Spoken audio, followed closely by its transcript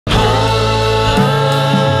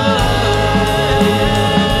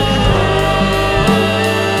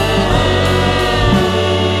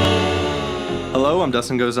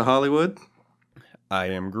Dustin Goes to Hollywood. I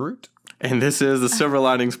am Groot. And this is the Silver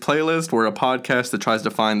Linings Playlist. We're a podcast that tries to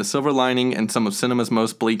find the silver lining in some of cinema's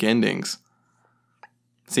most bleak endings.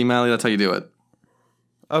 See, Mally, that's how you do it.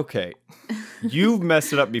 Okay. You've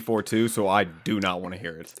messed it up before, too, so I do not want to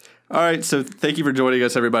hear it. All right, so thank you for joining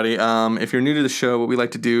us, everybody. If you're new to the show, what we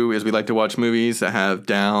like to do is we like to watch movies that have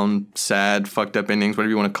down, sad, fucked up endings, whatever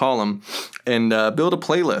you want to call them, and build a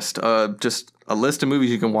playlist, just a list of movies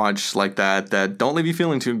you can watch like that don't leave you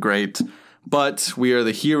feeling too great. But we are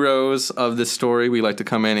the heroes of this story. We like to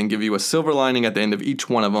come in and give you a silver lining at the end of each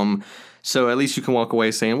one of them, so at least you can walk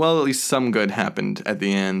away saying, well, at least some good happened at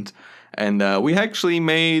the end. And we actually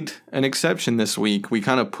made an exception this week. We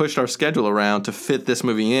kind of pushed our schedule around to fit this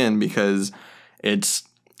movie in because it's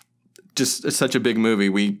such a big movie.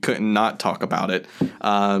 We couldn't not talk about it.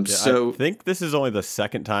 So I think this is only the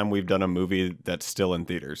second time we've done a movie that's still in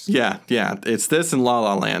theaters. Yeah. It's this and La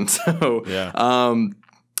La Land. So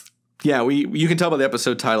yeah. You can tell by the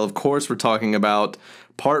episode title, of course, we're talking about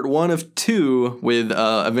part 1 of 2 with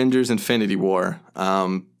Avengers Infinity War.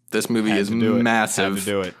 This movie is massive. Had to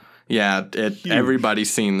do it. Yeah,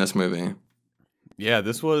 everybody's seen this movie. Yeah,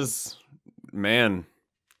 this was, man.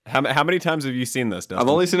 How many times have you seen this, Dustin? I've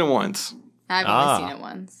only seen it once. I've only seen it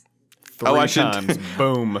once. 3 times.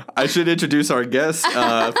 Boom. I should introduce our guest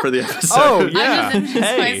for the episode. Oh, yeah. I just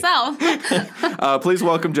introduced myself. Please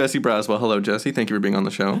welcome Jesse Braswell. Hello, Jesse. Thank you for being on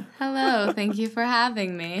the show. Hello. Thank you for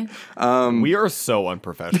having me. We are so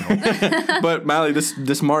unprofessional. But, Mally,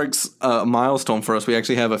 this marks a milestone for us. We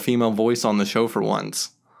actually have a female voice on the show for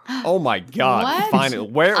once. Oh my God! What? Finally,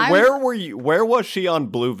 where were you? Where was she on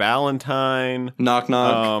Blue Valentine? Knock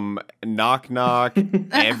Knock. Knock Knock.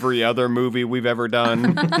 Every other movie we've ever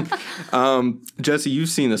done. Jesse, you've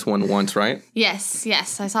seen this one once, right? Yes.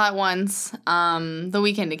 I saw it once. The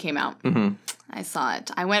weekend it came out. Mm-hmm. I saw it.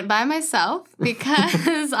 I went by myself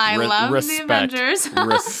because I love the Avengers.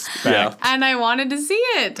 Respect. Yeah. And I wanted to see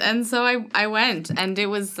it, and so I went, and it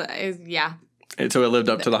was yeah. So it lived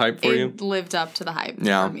up to the hype for you? It lived up to the hype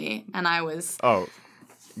for me, and I was... Oh,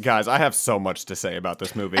 guys, I have so much to say about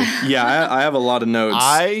this movie. Yeah, I have a lot of notes.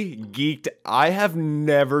 I have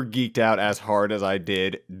never geeked out as hard as I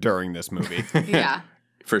did during this movie. Yeah.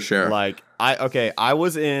 For sure. Like, I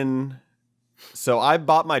was in... So I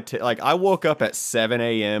bought my... I woke up at 7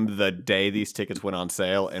 a.m. the day these tickets went on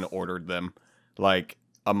sale and ordered them, like,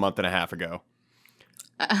 a month and a half ago.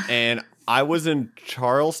 And I was in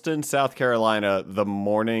Charleston, South Carolina, the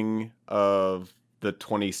morning of the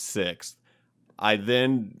 26th. I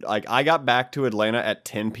got back to Atlanta at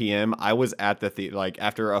 10 p.m. I was at the theater,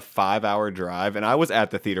 after a 5-hour drive, and I was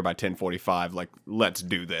at the theater by 10:45. Like, let's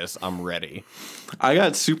do this. I'm ready. I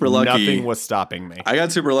got super lucky. Nothing was stopping me. I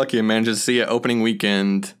got super lucky and managed to see it opening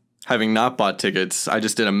weekend, having not bought tickets. I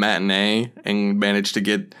just did a matinee and managed to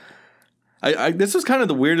get... this was kind of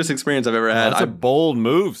the weirdest experience I've ever had. That's a bold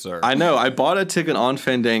move, sir. I know. I bought a ticket on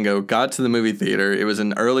Fandango, got to the movie theater. It was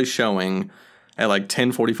an early showing at like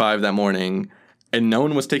 10:45 that morning, and no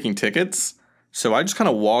one was taking tickets. So I just kind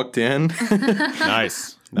of walked in.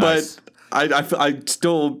 Nice. But I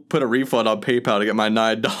still put a refund on PayPal to get my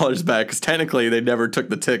 $9 back because technically they never took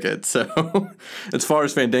the ticket. So as far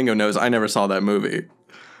as Fandango knows, I never saw that movie.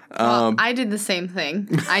 Well, I did the same thing.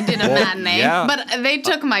 I did a matinee, but they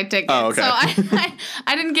took my ticket, so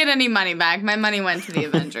I didn't get any money back. My money went to the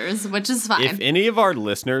Avengers, which is fine. If any of our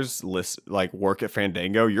listeners work at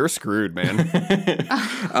Fandango, you're screwed, man.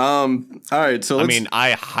 All right, so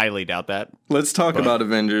I highly doubt that. Let's talk about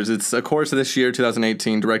Avengers. It's, of course, this year,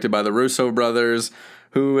 2018, directed by the Russo brothers,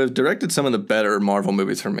 who have directed some of the better Marvel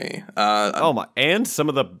movies for me. And some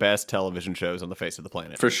of the best television shows on the face of the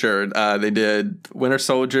planet. For sure. They did Winter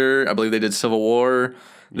Soldier. I believe they did Civil War.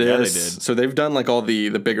 Yeah, they did. So they've done like all the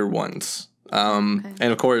bigger ones. And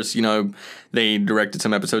of course, they directed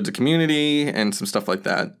some episodes of Community and some stuff like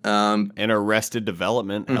that. And Arrested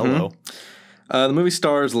Development. Hello. The movie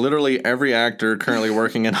stars literally every actor currently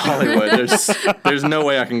working in Hollywood. There's no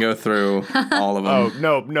way I can go through all of them.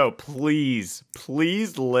 Oh, no, please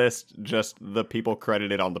list just the people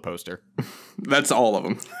credited on the poster. That's all of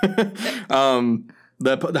them.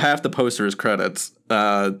 Half the poster is credits.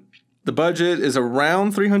 The budget is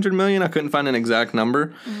around $300 million. I couldn't find an exact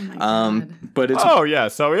number. Oh my God. But it's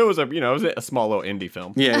so it was a small little indie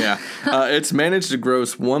film. Yeah. It's managed to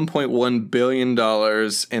gross $1.1 billion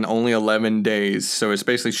in only 11 days. So it's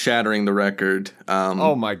basically shattering the record.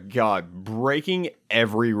 Oh my God, breaking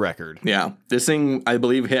every record. Yeah, this thing I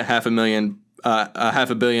believe hit $500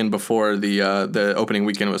 million before the opening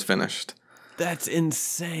weekend was finished. That's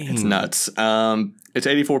insane. It's nuts. It's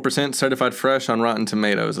 84% certified fresh on Rotten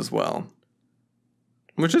Tomatoes as well,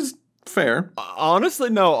 which is Fair. Honestly,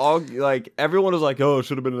 no. Like everyone was like, "Oh, it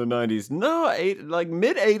should have been in the '90s." No, like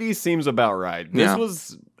mid '80s seems about right. This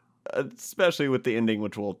was, especially with the ending,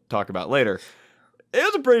 which we'll talk about later. It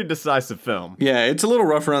was a pretty decisive film. Yeah, it's a little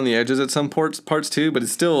rough around the edges at some parts too, but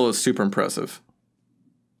it's still super impressive.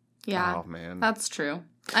 Yeah, oh man, that's true.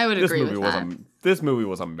 I would agree with that. This movie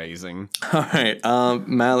was amazing. All right,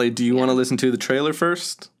 Mally, do you want to listen to the trailer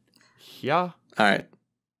first? Yeah. All right.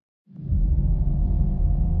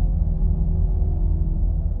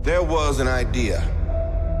 There was an idea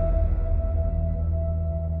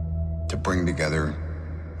to bring together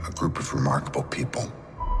a group of remarkable people.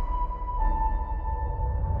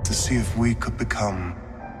 To see if we could become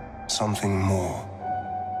something more.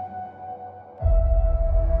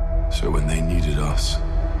 So when they needed us,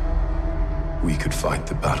 we could fight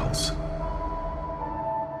the battles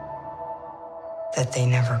that they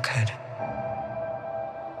never could.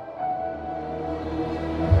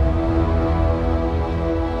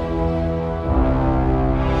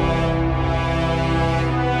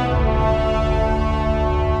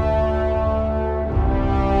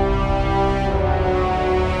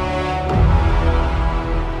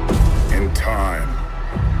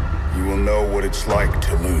 It's like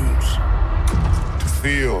to lose. To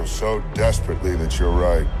feel so desperately that you're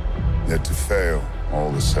right, yet to fail all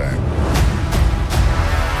the same.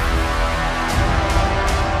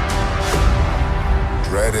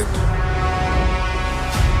 Dread it.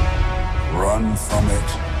 Run from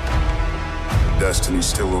it. Destiny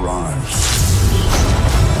still arrives.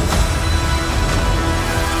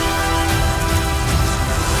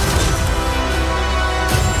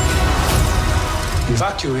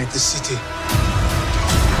 Evacuate the city.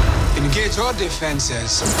 Engage all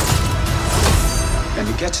defenses.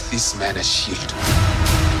 And get this man a shield.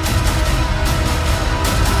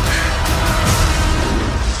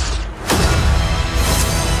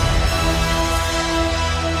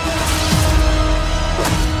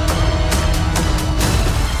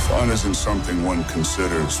 Fun isn't something one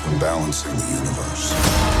considers when balancing the universe.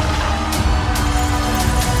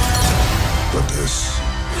 But this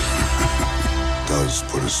does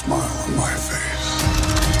put a smile on my face.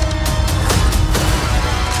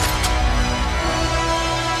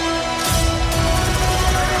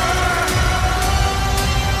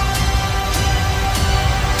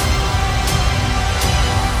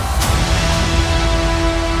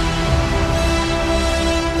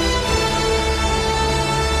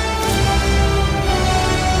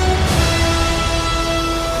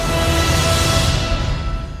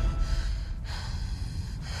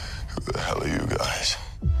 Who the hell are you guys?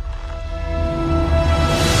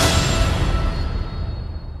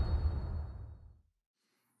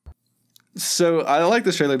 So I like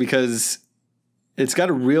this trailer because it's got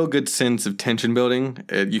a real good sense of tension building.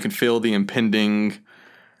 You can feel the impending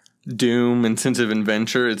doom and sense of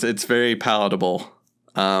adventure. It's very palatable.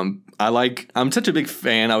 I'm such a big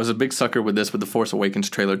fan. I was a big sucker with this with the Force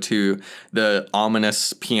Awakens trailer too. The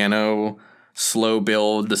ominous piano, slow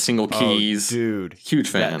build, the single keys. Oh, dude, huge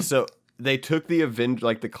fan. Yeah, so they took the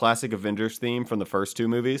the classic Avengers theme from the first two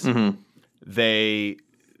movies. Mm-hmm. They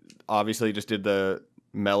obviously just did the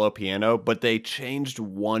mellow piano, but they changed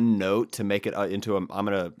one note to make it into a. I'm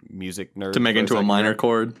a music nerd. To make it into a minor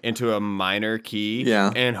chord, into a minor key.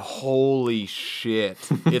 Yeah, and holy shit,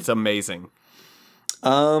 it's amazing.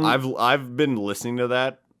 I've been listening to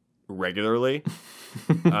that regularly,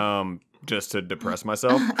 just to depress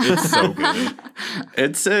myself. It's so good.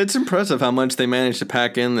 It's impressive how much they managed to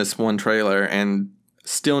pack in this one trailer and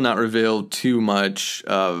still not reveal too much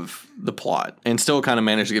of the plot, and still kind of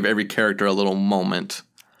manage to give every character a little moment.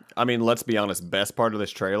 I mean, let's be honest. Best part of this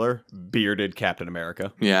trailer: bearded Captain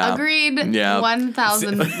America. Yeah, agreed. Yeah,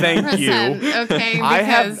 1,000%. Thank you. Okay,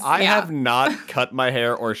 because, I have not cut my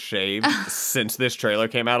hair or shaved since this trailer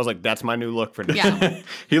came out. I was like, that's my new look for this. Yeah,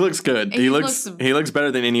 he looks good. He looks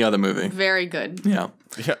better than any other movie. Very good. Yeah.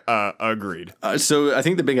 Agreed. So I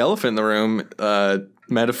think the big elephant in the room,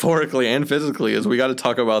 metaphorically and physically, is we got to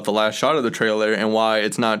talk about the last shot of the trailer and why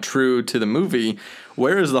it's not true to the movie.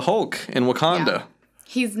 Where is the Hulk in Wakanda? Yeah.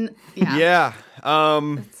 He's yeah.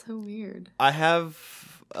 That's so weird. I have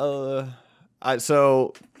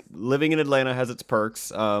so living in Atlanta has its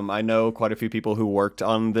perks. I know quite a few people who worked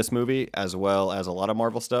on this movie, as well as a lot of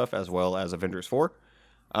Marvel stuff, as well as Avengers 4.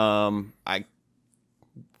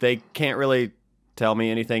 They can't really tell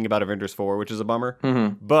me anything about Avengers 4, which is a bummer.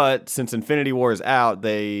 Mm-hmm. But since Infinity War is out,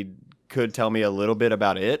 they could tell me a little bit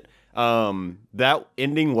about it. That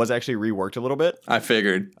ending was actually reworked a little bit. I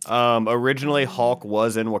figured. Originally Hulk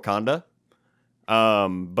was in Wakanda.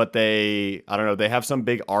 But I don't know, they have some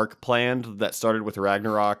big arc planned that started with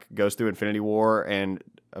Ragnarok, goes through Infinity War, and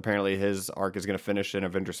apparently his arc is going to finish in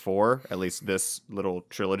Avengers 4, at least this little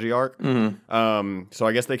trilogy arc. So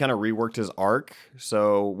I guess they kind of reworked his arc.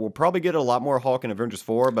 So we'll probably get a lot more Hulk in Avengers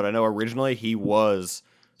 4, but I know originally he was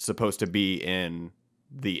supposed to be in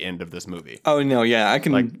the end of this movie. Oh, no, yeah. I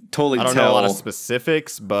can totally tell. I don't know a lot of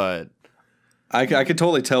specifics, but... I could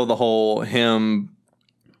totally tell the whole him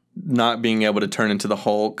not being able to turn into the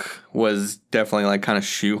Hulk was definitely like kind of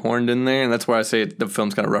shoehorned in there, and that's why I say the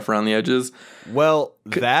film's kind of rough around the edges. Well,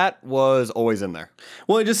 that was always in there.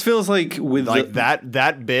 Well, it just feels like with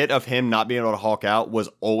that bit of him not being able to Hulk out was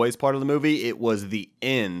always part of the movie. It was the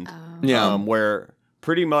end, where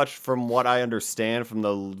pretty much from what I understand from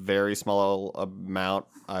the very small amount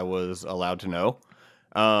I was allowed to know,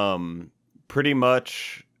 pretty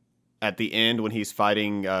much at the end when he's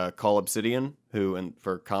fighting Call Obsidian, who, and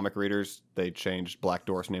for comic readers, they changed Black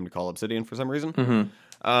Dwarf's name to Call Obsidian for some reason.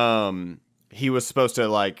 He was supposed to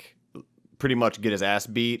like pretty much get his ass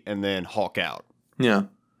beat and then Hulk out. Yeah.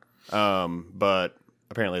 But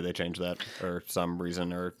apparently they changed that for some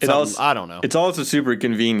reason or something. I don't know. It's also super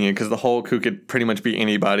convenient because the Hulk, who could pretty much be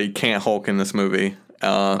anybody, can't Hulk in this movie.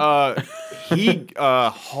 Hulk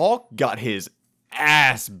got his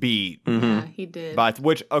ass beat. Yeah, he did. I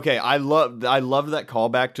loved that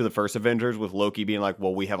callback to the first Avengers with Loki being like,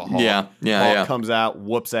 well, we have a Hulk. Hulk comes out,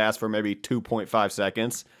 whoops ass for maybe 2.5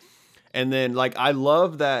 seconds. And then, like, I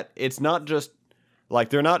love that it's not just, like,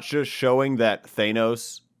 they're not just showing that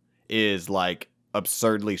Thanos is, like,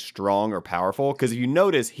 absurdly strong or powerful. Because if you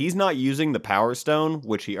notice, he's not using the Power Stone,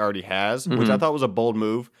 which he already has, which I thought was a bold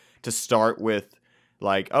move to start with.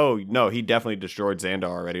 Like, oh, no, he definitely destroyed Xandar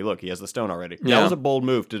already. Look, he has the stone already. Yeah. That was a bold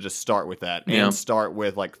move to just start with that. And start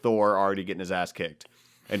with, like, Thor already getting his ass kicked.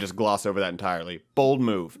 And just gloss over that entirely. Bold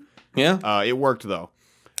move. Yeah. It worked, though.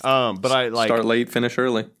 But I, like... Start late, finish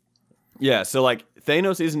early. Yeah, so, like,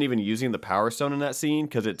 Thanos isn't even using the Power Stone in that scene,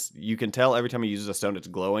 because you can tell every time he uses a stone, it's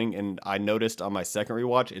glowing. And I noticed on my second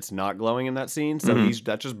rewatch, it's not glowing in that scene. So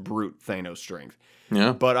that's just brute Thanos strength.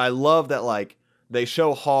 Yeah. But I love that, like, they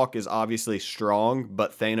show Hulk is obviously strong,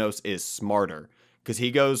 but Thanos is smarter because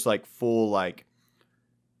he goes like full like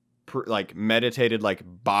meditated like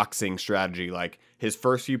boxing strategy. Like his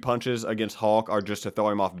first few punches against Hulk are just to throw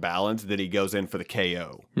him off balance. Then he goes in for the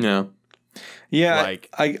KO. Yeah, yeah. Like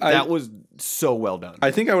that was so well done.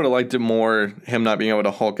 I think I would have liked it more him not being able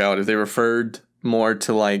to Hulk out if they referred more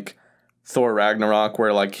to like Thor Ragnarok,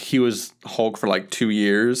 where like he was Hulk for like 2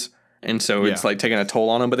 years. And so it's like taking a toll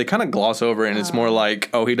on him, but they kind of gloss over it, and it's more like,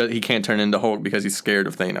 oh, he can't turn into Hulk because he's scared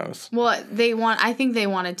of Thanos. Well, I think they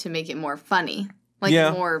wanted to make it more funny, like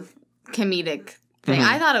more comedic thing.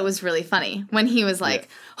 I thought it was really funny when he was like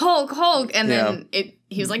Hulk, and then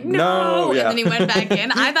he was like no, and then he went back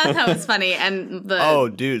in. I thought that was funny, and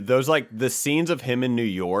dude, those like the scenes of him in New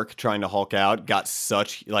York trying to Hulk out got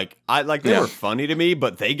such they were funny to me,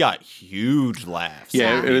 but they got huge laughs.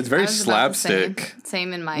 Yeah, it was very slapstick.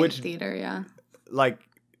 Same in my theater, yeah. Like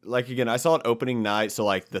again, I saw it opening night, so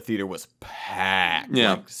like the theater was packed.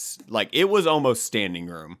 Yeah, like it was almost standing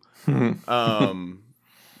room.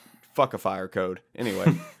 Fuck a fire code. Anyway,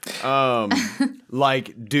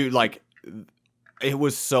 dude, it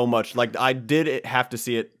was so much. Like, I did have to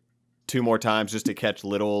see it 2 more times just to catch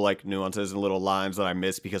little, like, nuances and little lines that I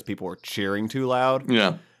missed because people were cheering too loud.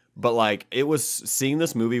 Yeah. But, like, it was seeing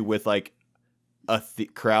this movie with, like, a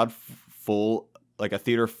crowd full, like, a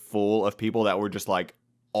theater full of people that were just, like,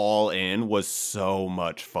 all in was so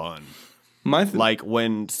much fun. Like,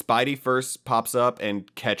 when Spidey first pops up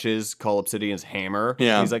and catches Call Obsidian's hammer,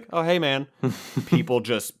 he's like, oh, hey, man. People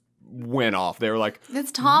just went off. They were like,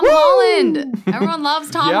 it's Tom Holland. Everyone loves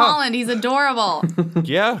Tom Holland. He's adorable.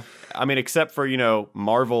 Yeah. I mean, except for,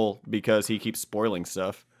 Marvel, because he keeps spoiling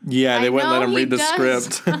stuff. Yeah, they wouldn't let him read the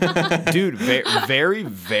script. Dude, very,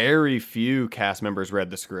 very few cast members read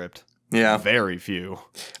the script. Yeah. Very few.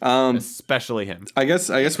 Especially him. I guess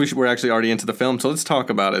we're actually already into the film, so let's talk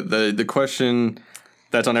about it. The question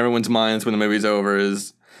that's on everyone's minds when the movie's over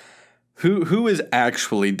is who is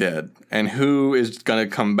actually dead and who is going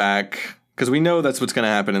to come back? Because we know that's what's going to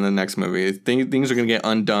happen in the next movie. Things are going to get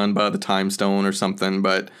undone by the time stone or something,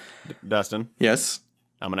 but... Dustin? Yes?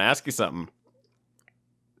 I'm going to ask you something.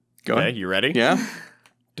 Go ahead. You ready? Yeah?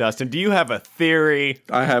 Dustin, do you have a theory?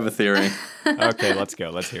 I have a theory. Okay, let's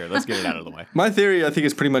go. Let's hear it. Let's get it out of the way. My theory, I think,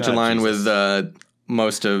 is pretty much in line with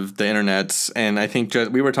most of the internet's, and I think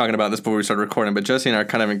we were talking about this before we started recording, but Jesse and I are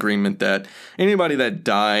kind of in agreement that anybody that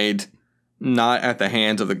died not at the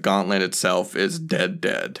hands of the gauntlet itself is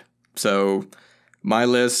dead. So my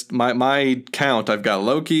list, my count, I've got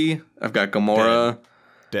Loki, I've got Gamora,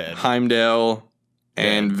 dead. Heimdall,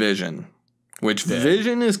 and Vision. Which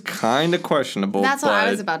Vision is kind of questionable. That's what I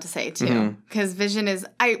was about to say, too. Because Vision is...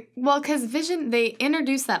 Because Vision, they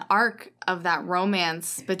introduced that arc of that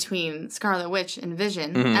romance between Scarlet Witch and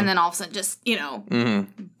Vision, and then all of a sudden just,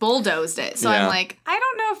 bulldozed it. So I'm like, I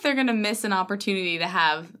don't know if they're going to miss an opportunity to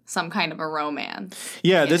have some kind of a romance.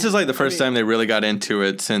 Yeah, this is like the first time they really got into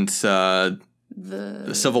it since...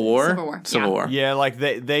 the Civil War? Civil War. Yeah, like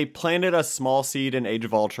they planted a small seed in Age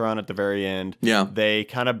of Ultron at the very end. Yeah. They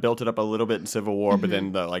kind of built it up a little bit in Civil War, but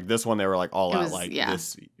then this one they were like all out.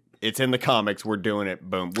 This, it's in the comics, we're doing it,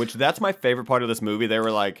 boom. Which that's my favorite part of this movie. They were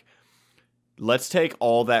like, let's take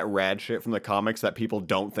all that rad shit from the comics that people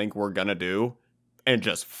don't think we're gonna do and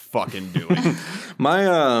just fucking do it.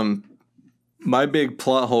 My big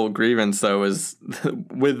plot hole grievance, though, is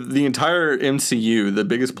with the entire MCU, the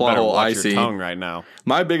biggest plot hole I see. Tongue right now.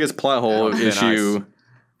 My biggest plot hole issue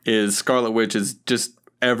is Scarlet Witch is just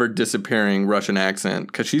ever disappearing Russian accent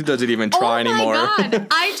because she doesn't even try anymore. Oh my god,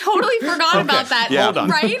 I totally forgot about that. Yeah. Hold on.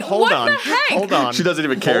 Right? Hold what on. the heck? Hold on. She doesn't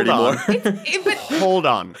even care anymore. Hold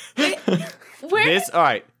on. Where? All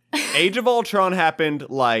right. Age of Ultron happened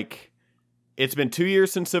like... It's been 2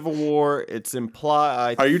 years since Civil War. It's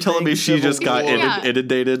implied. Are you telling me she just got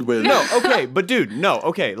inundated with? No, okay, but dude, no,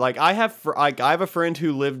 okay. Like I have a friend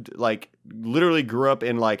who lived literally grew up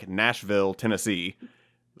in Nashville, Tennessee,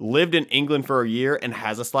 lived in England for a year and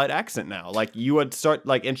has a slight accent now. Like you would start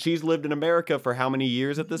and she's lived in America for how many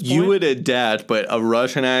years at this point? You would adapt, but a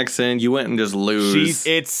Russian accent, you wouldn't just lose.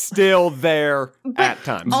 It's still there at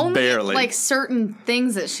times. Only, barely. Certain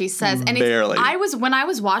things that she says. And barely. When I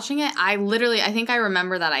was watching it, I think I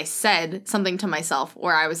remember that I said something to myself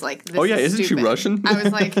where I was like, this oh yeah, is isn't stupid. she Russian? I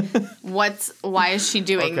was like, why is she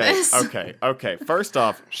doing this? Okay. First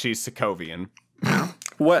off, she's Sokovian.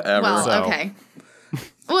 Whatever. Well, okay.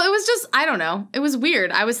 Well, it was just, I don't know. It was weird.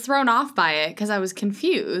 I was thrown off by it because I was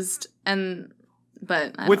confused.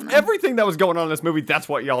 But I don't know. Everything that was going on in this movie, that's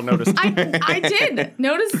what y'all noticed. I did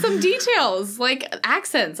notice some details, like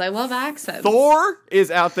accents. I love accents. Thor is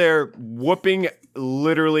out there whooping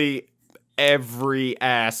literally every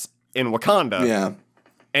ass in Wakanda. Yeah.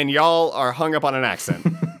 And y'all are hung up on an accent.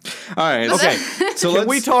 All right. Okay. So Can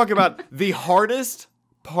we talk about the hardest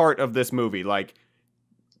part of this movie?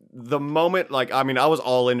 The moment, I was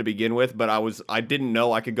all in to begin with, but I didn't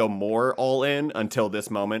know I could go more all in until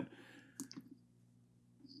this moment.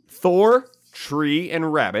 Thor, Tree,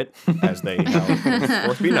 and Rabbit, as they of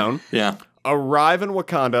course be known, arrive in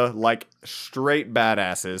Wakanda like straight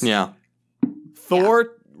badasses. Yeah.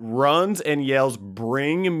 Thor runs and yells,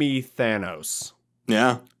 "Bring me Thanos."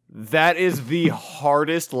 Yeah. That is the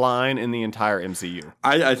hardest line in the entire MCU.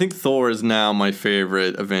 I think Thor is now my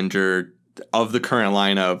favorite Avenger of the current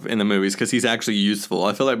lineup in the movies because he's actually useful.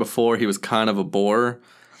 I feel like before he was kind of a bore.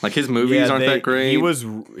 Like his movies aren't that great. He was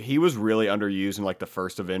really underused in the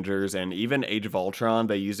first Avengers and even Age of Ultron.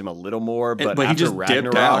 They used him a little more, but he just Ragnarok,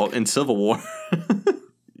 dipped out in Civil War.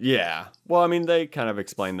 Yeah. Well, they kind of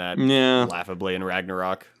explained that laughably in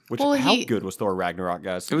Ragnarok. How good was Thor Ragnarok,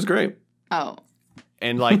 guys? It was great. Oh.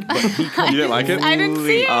 And but he you didn't like it? I didn't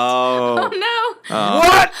see it. Oh no!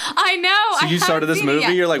 What? I know. So you started this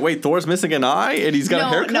movie. You're like, wait, Thor's missing an eye, and he's got a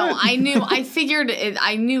haircut. No, I knew. I figured it.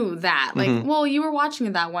 I knew that. Well, you were watching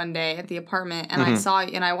it that one day at the apartment, and I saw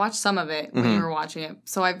and I watched some of it when you were watching it.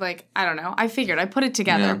 So I don't know. I figured. I put it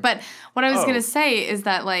together. Yeah. But what I was gonna say is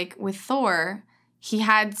that with Thor, he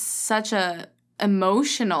had such a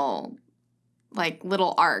emotional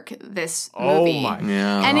little arc this movie. Oh my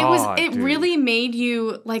and it really made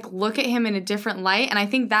you look at him in a different light, and I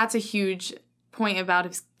think that's a huge point about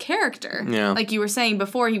his character. Yeah. Like you were saying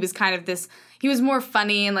before, he was kind of he was more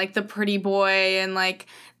funny and the pretty boy, and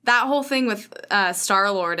that whole thing with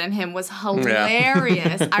Star-Lord and him was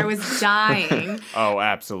hilarious. I was dying. Oh,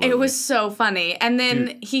 absolutely. It was so funny. And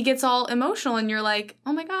then he gets all emotional and you're like,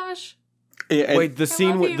 "Oh my gosh." Yeah, wait, the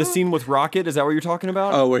scene with Rocket, is that what you're talking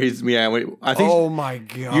about? Oh, where he's I think. Oh my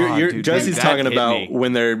god! Jesse's talking about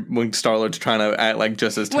when Star-Lord's trying to act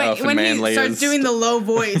just as tough and manly. When he starts doing the low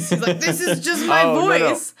voice, he's like, "This is just my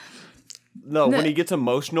voice." No, when he gets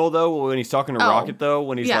emotional though, when he's talking to Rocket though,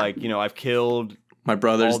 when he's like, I've killed my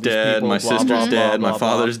brother's dead, my sister's dead, my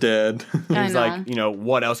father's dead. He's like,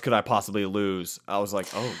 what else could I possibly lose? I was like,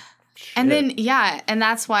 oh. Shit. And then and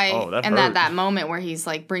that's why that moment where he's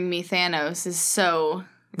like, "Bring me Thanos" is so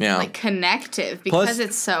connective because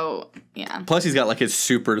it's so Plus he's got his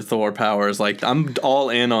super Thor powers. I'm all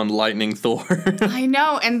in on lightning Thor. I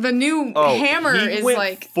know, and the new hammer is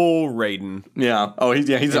full Raiden. Yeah. Oh, he's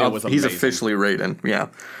officially Raiden. Yeah.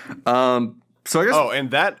 So I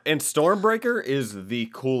guess and Stormbreaker is the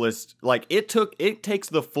coolest. It takes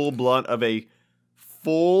the full blunt of a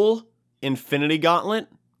full Infinity Gauntlet,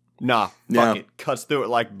 fuck it. Cuts through it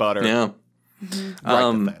like butter. Yeah. Right to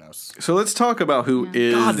Thanos. So let's talk about who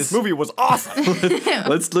is. God, this movie was awesome.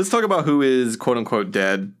 let's talk about who is quote unquote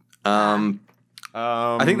dead. I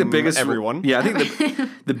think the biggest everyone. Yeah, I think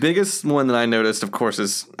the biggest one that I noticed, of course,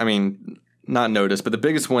 is not noticed, but the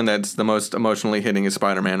biggest one that's the most emotionally hitting is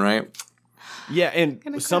Spider-Man, right? Yeah,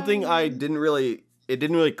 and something it didn't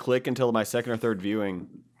really click until my second or third viewing.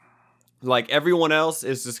 Like everyone else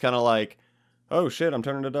is just kind of like, oh shit, I'm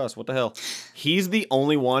turning to dust. What the hell? He's the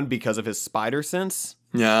only one because of his spider sense.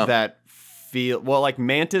 Yeah. That like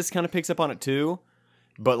Mantis kind of picks up on it too,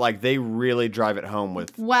 but like they really drive it home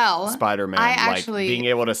with Spider-Man. Like being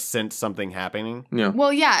able to sense something happening. Yeah.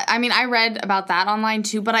 Well, yeah. I mean, I read about that online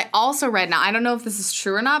too, but I also read, now I don't know if this is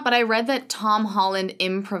true or not, but I read that Tom Holland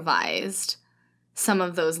improvised some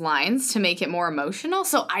of those lines to make it more emotional.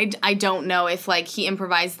 So I don't know if like he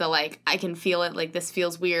improvised the like, I can feel it, like this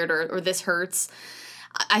feels weird or this hurts.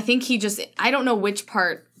 I think he just, I don't know which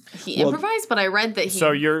part he improvised, but I read that he...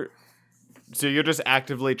 So you're just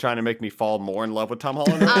actively trying to make me fall more in love with Tom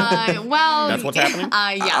Holland? Well... That's what's happening?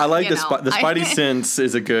 Yeah. I like the Spidey sense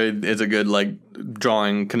is a good like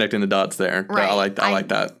drawing, connecting the dots there. Right. I like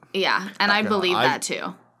that. Yeah, and I believe that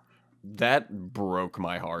too. That broke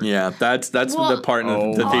my heart. Yeah, that's the part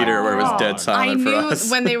in the theater where it was dead silent for us.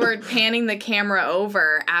 When they were panning the camera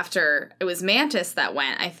over after it was Mantis that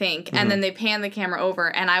went, I think, and then they panned the camera over,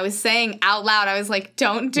 and I was saying out loud, I was like,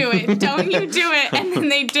 "Don't do it! Don't you do it!" And then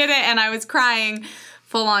they did it, and I was crying,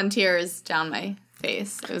 full on tears down my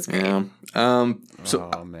face. It was great. Yeah.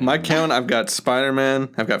 My count, I've got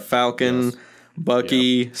Spider-Man, I've got Falcon,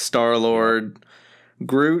 Bucky, Star-Lord,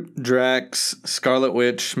 Groot, Drax, Scarlet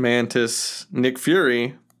Witch, Mantis, Nick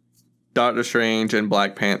Fury, Doctor Strange, and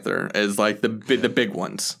Black Panther as like the big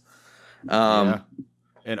ones.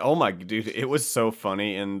 And oh my dude, it was so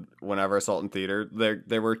funny. And whenever I saw it in theater,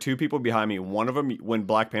 there were two people behind me. One of them, when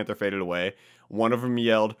Black Panther faded away, one of them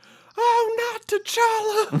yelled, "Oh, not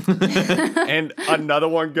T'Challa!" And another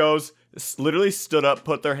one literally stood up,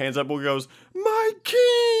 put their hands up, and goes, "My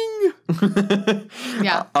king!"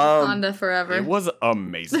 Yeah, Wakanda forever. It was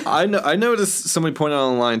amazing. I noticed somebody pointed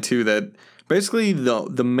out online too that basically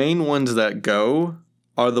the main ones that go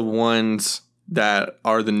are the ones that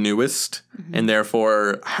are the newest and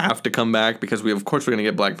therefore have to come back because we're going to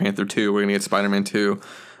get Black Panther 2, we're going to get Spider-Man 2,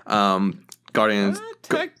 Guardians.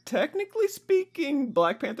 Technically speaking,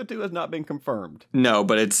 Black Panther 2 has not been confirmed. No,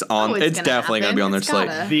 but it's on. It's definitely going to be on their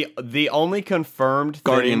slate. The only confirmed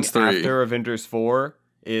Guardians thing 3 after Avengers 4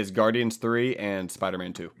 is Guardians 3 and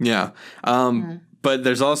Spider-Man 2. Yeah. But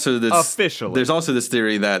there's also this officially. There's also this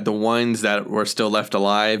theory that the ones that were still left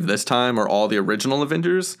alive this time are all the original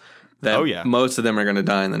Avengers. That most of them are going to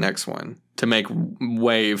die in the next one to make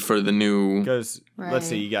way for the new. Because let's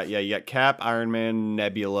see, you got Cap, Iron Man,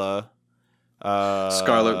 Nebula, not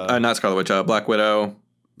Scarlet Witch, Black Widow,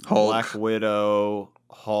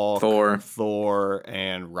 Hulk, Thor,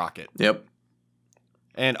 and Rocket. Yep.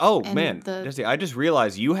 And Jesse, I just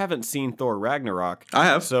realized you haven't seen Thor Ragnarok. I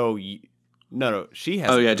have. So no, she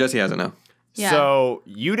hasn't. Oh yeah, Jesse hasn't. No. Yeah. So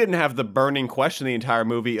you didn't have the burning question the entire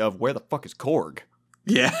movie of where the fuck is Korg?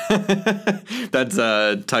 Yeah, that's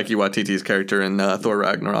Taika Waititi's character in Thor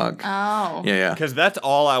Ragnarok. Oh, yeah. Because that's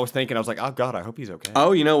all I was thinking. I was like, oh god, I hope he's okay.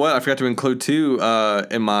 Oh, you know what? I forgot to include too.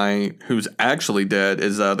 In my who's actually dead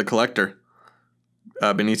is the Collector,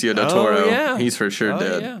 Benicio del Toro. Yeah. He's for sure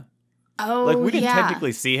dead. Yeah. Oh, like we didn't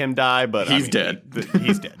technically see him die, but he's dead.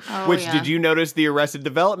 He's dead. Did you notice the Arrested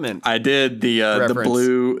Development? I did the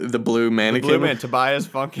blue mannequin, the blue man Tobias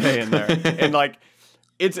Funke in there, and like.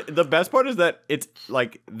 It's the best part is that it's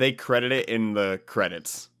like they credit it in the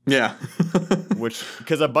credits. Yeah. Which,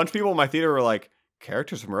 because a bunch of people in my theater were like,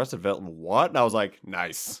 characters from Arrested Development, what? And I was like,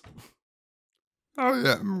 nice. Oh,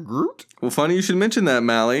 yeah. Groot. Well, funny you should mention that,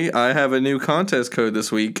 Mally. I have a new contest code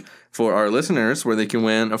this week for our listeners where they can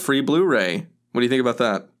win a free Blu-ray. What do you think about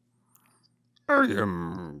that? I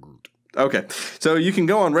am Groot. Okay, so you can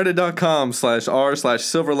go on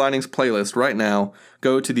reddit.com/r/Silver Linings Playlist right now.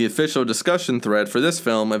 Go to the official discussion thread for this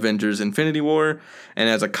film, Avengers Infinity War, and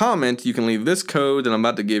as a comment, you can leave this code that I'm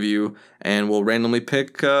about to give you, and we'll randomly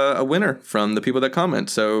pick a winner from the people that comment.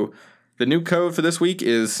 So the new code for this week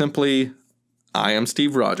is simply, I am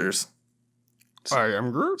Steve Rogers. I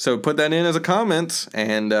am Groot. So put that in as a comment,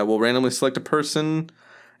 and we'll randomly select a person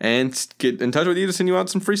and get in touch with you to send you out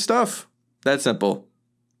some free stuff. That simple.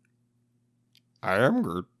 I am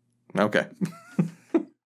Groot. Okay.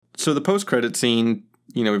 So the post-credit scene,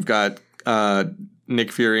 we've got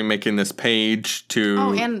Nick Fury making this page to...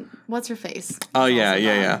 Oh, and what's her face? Oh,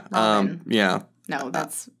 yeah. Robin. Yeah. No,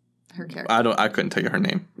 that's... her character? I couldn't tell you her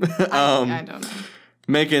name. I don't know.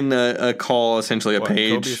 Making a call, essentially a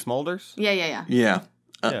page. Kobe Smulders? Yeah. Yeah.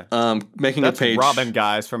 Making That's a page. Robin,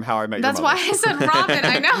 guys, from How I Met Your That's Mother. why I said Robin.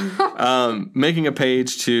 I know. Making a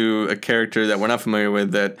page to a character that we're not familiar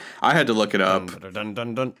with that I had to look it up. Dun,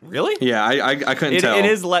 dun, dun. Really? Yeah, I couldn't tell.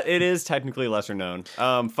 It is technically lesser known.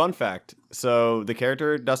 Fun fact. So the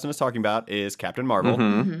character Dustin is talking about is Captain Marvel,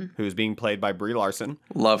 who's being played by Brie Larson.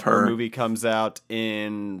 Love her. Her movie comes out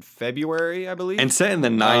in February, I believe. And set in the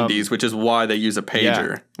 90s, which is why they use a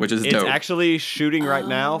pager, which is it's dope. actually shooting right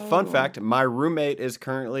now. Fun fact, my roommate is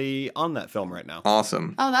currently on that film right now.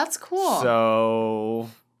 Awesome. Oh, that's cool. So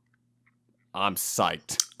I'm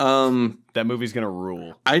psyched. That movie's gonna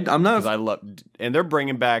rule. I'm not. Because I love, and they're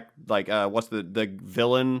bringing back like what's the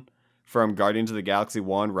villain from Guardians of the Galaxy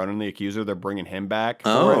 1, Ronan the Accuser. They're bringing him back.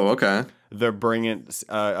 Okay. They're bringing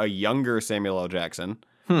a younger Samuel L. Jackson.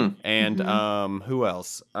 And who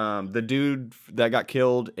else? The dude that got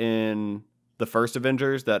killed in the first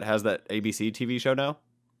Avengers that has that ABC TV show now.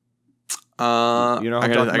 You know, I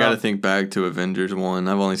gotta think back to Avengers 1.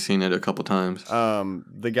 I've only seen it a couple times.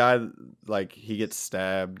 The guy, like, he gets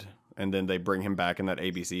stabbed, and then they bring him back in that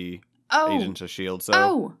ABC Agents of S.H.I.E.L.D.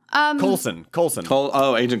 So, Coulson.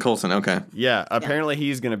 Agent Coulson. Okay. Yeah, apparently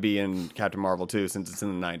he's going to be in Captain Marvel too, since it's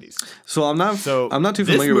in the 90s. So I'm not too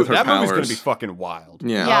familiar with her powers. That movie's going to be fucking wild.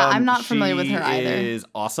 Yeah. Yeah, I'm not familiar with her either. She is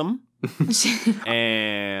awesome.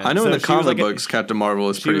 And I know in the comic books, Captain Marvel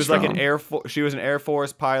is pretty strong. She was an Air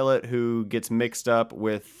Force pilot who gets mixed up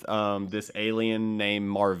with this alien named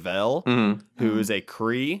Marvel, who is a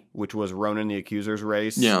Kree, which was Ronan the Accuser's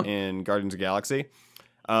race in Guardians of the Galaxy.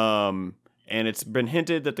 And it's been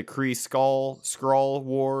hinted that the Kree Skrull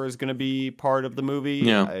War is going to be part of the movie.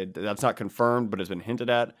 Yeah. That's not confirmed, but it's been hinted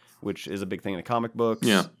at, which is a big thing in the comic books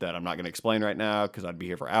that I'm not going to explain right now because I'd be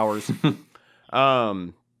here for hours.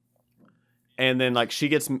 And then, like,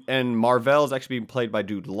 and Marvel is actually being played by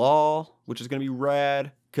Jude Law, which is going to be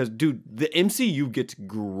rad. Because, dude, the MCU gets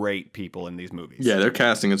great people in these movies. Yeah, their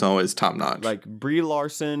casting is always top notch. Like, Brie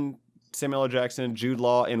Larson, Samuel L. Jackson, Jude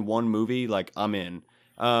Law in one movie, like, I'm in.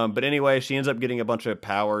 But anyway, she ends up getting a bunch of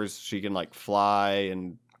powers. She can, like, fly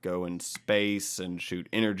and go in space and shoot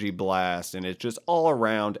energy blast. And it's just all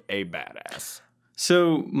around a badass.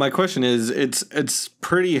 So my question is, it's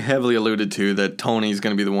pretty heavily alluded to that Tony's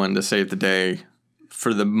going to be the one to save the day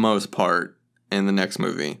for the most part in the next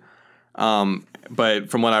movie.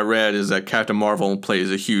 But from what I read is that Captain Marvel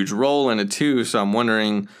plays a huge role in it too. So I'm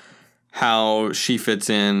wondering how she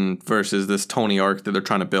fits in versus this Tony arc that they're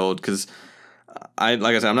trying to build. Because like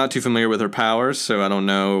I said, I'm not too familiar with her powers, so I don't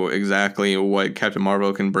know exactly what Captain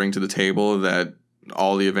Marvel can bring to the table that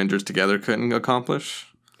all the Avengers together couldn't accomplish.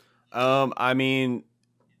 I mean,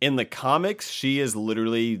 in the comics, she is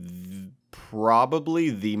literally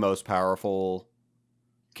probably the most powerful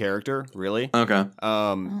character, really. Okay.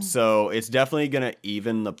 So it's definitely gonna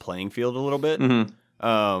even the playing field a little bit.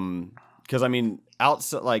 Because I mean,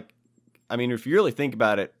 if you really think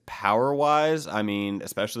about it, power wise, I mean,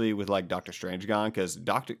 especially with like Doctor Strange gone, because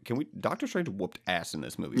Doctor Strange whooped ass in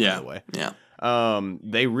this movie. By the way,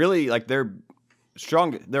 they really they're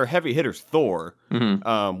strong. They're heavy hitters. Thor,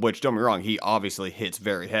 which don't get me wrong, he obviously hits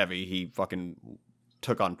very heavy. He fucking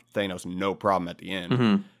took on Thanos no problem at the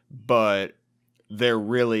end. But they're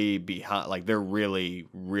really behind. Like they're really,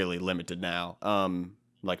 really limited now.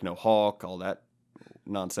 Like no Hulk, all that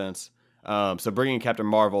nonsense. So bringing Captain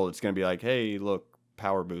Marvel, it's gonna be like, hey, look,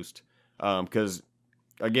 power boost. Because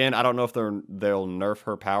again, I don't know if they'll nerf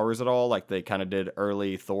her powers at all, like they kind of did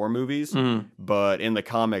early Thor movies. But in the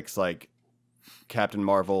comics, like Captain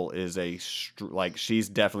Marvel is she's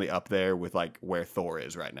definitely up there with like where Thor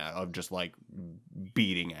is right now, of just like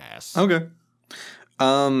beating ass. Okay.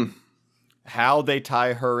 How they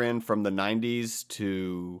tie her in from the 90s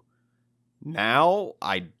to now,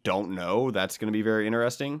 I don't know. That's going to be very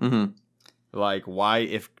interesting. Like, why,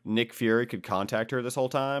 if Nick Fury could contact her this whole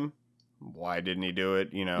time, why didn't he do it,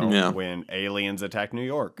 when aliens attacked New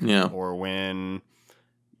York? Yeah. Or when,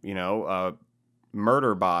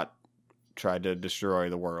 Murderbot tried to destroy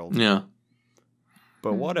the world. Yeah.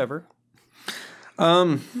 But whatever.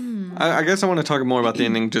 I guess I want to talk more about the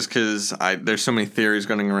ending just because there's so many theories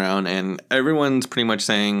going around, and everyone's pretty much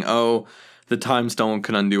saying, oh, the time stone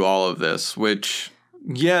can undo all of this, which,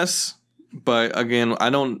 yes, but again,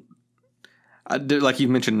 like you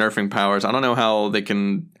mentioned nerfing powers, I don't know how they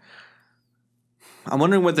can. I'm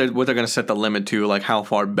wondering what they're going to set the limit to, like how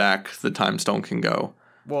far back the time stone can go.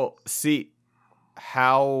 Well, that's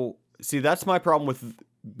my problem with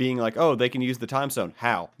being like, oh, they can use the time stone.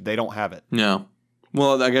 How? They don't have it. No.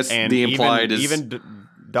 Well, I guess the implied is even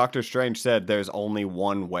Doctor Strange said there's only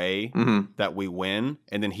one way that we win,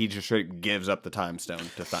 and then he just straight gives up the time stone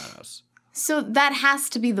to Thanos. So that has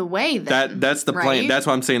to be the way then. That's the plan. That's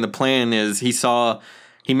what I'm saying. The plan is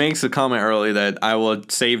he makes a comment early that I will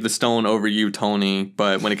save the stone over you, Tony,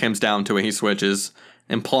 but when it comes down to it, he switches,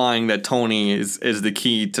 implying that Tony is the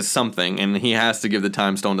key to something, and he has to give the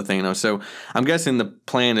time stone to Thanos. So I'm guessing the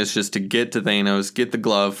plan is just to get to Thanos, get the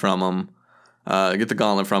glove from him, get the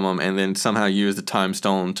gauntlet from him, and then somehow use the time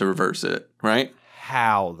stone to reverse it, right?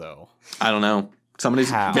 How, though? I don't know.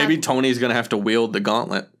 Maybe Tony's going to have to wield the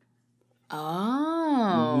gauntlet.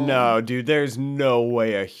 Oh. No, dude, there's no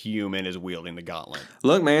way a human is wielding the gauntlet.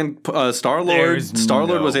 Look, man,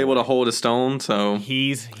 Star-Lord was able to hold a stone, so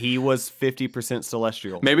he was 50%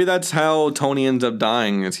 celestial. maybe that's how Tony ends up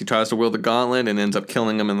dying, is he tries to wield the gauntlet and ends up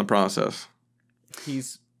killing him in the process.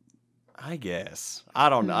 I guess. I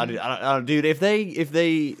don't know. I don't, dude, if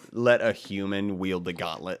they let a human wield the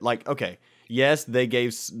gauntlet, like, okay, yes, they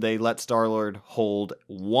let Star-Lord hold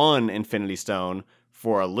one Infinity Stone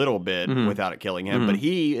for a little bit without it killing him, but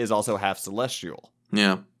he is also half celestial.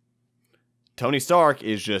 Yeah. Tony Stark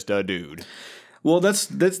is just a dude. Well, this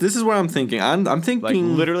is what I'm thinking. I'm thinking like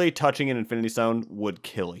literally touching an Infinity Stone would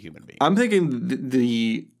kill a human being. I'm thinking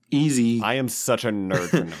the easy. I am such a nerd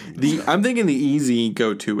for numbers. I'm thinking the easy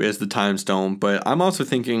go-to is the Time Stone, but I'm also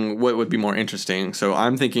thinking what would be more interesting. So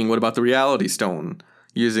I'm thinking, what about the Reality Stone?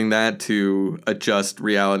 Using that to adjust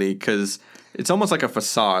reality, because it's almost like a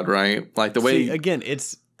facade, right? Like the way... See, again,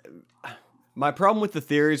 it's... My problem with the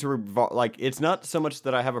theories were... Like, it's not so much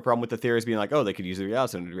that I have a problem with the theories being like, oh, they could use the Reality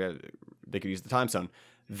Stone, they could use the Time Stone.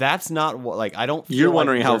 That's not what... Like, I don't feel You're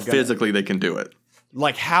wondering how physically they can do it.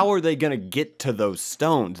 Like, how are they going to get to those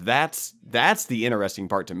stones? That's the interesting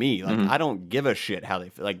part to me. Like, I don't give a shit how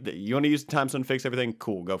they... Like, you want to use the Time Stone to fix everything?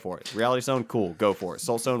 Cool, go for it. Reality Stone? Cool, go for it.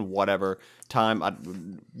 Soul Stone? Whatever.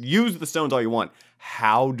 Use the stones all you want.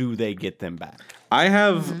 How do they get them back? I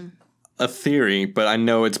have a theory, but I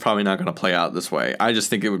know it's probably not going to play out this way. I just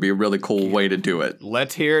think it would be a really cool way to do it.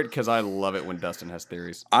 Let's hear it, because I love it when Dustin has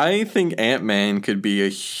theories. I think Ant-Man could be a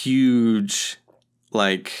huge,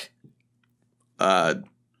 a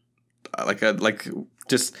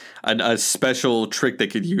special trick they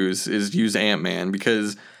could use Ant-Man,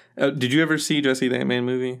 because did you ever see the Ant-Man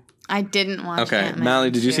movie? I didn't watch Okay. Ant-Man.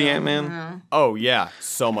 Mally, did you see too. Ant-Man? No. Oh yeah,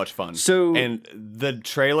 so much fun. And the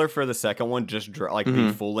trailer for the second one just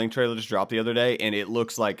the full-length trailer just dropped the other day, and it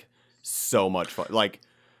looks like so much fun. Like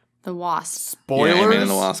the Wasp. Spoilers. Yeah, Ant-Man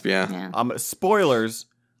and the Wasp, yeah. Spoilers.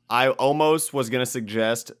 I almost was gonna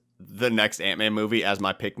suggest the next Ant-Man movie as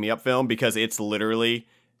my pick-me-up film, because it's literally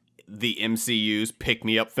the MCU's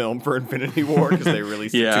pick-me-up film for Infinity War, because they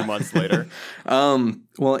released it 2 months later.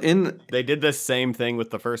 They did the same thing with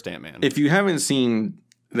the first Ant-Man. If you haven't seen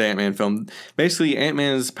the Ant-Man film, basically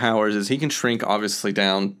Ant-Man's powers is he can shrink obviously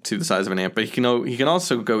down to the size of an ant, but he can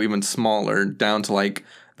also go even smaller, down to like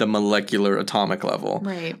the molecular atomic level.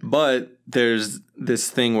 Right. But there's this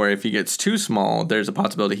thing where if he gets too small, there's a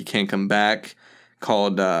possibility he can't come back,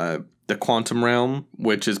 called the quantum realm,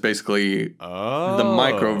 which is basically the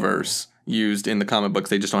microverse used in the comic books.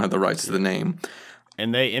 They just don't have the rights to the name.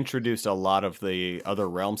 And they introduced a lot of the other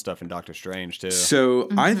realm stuff in Doctor Strange, too. So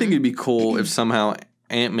I think it'd be cool if somehow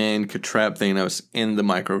Ant-Man could trap Thanos in the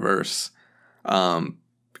microverse.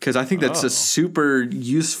 Because I think that's a super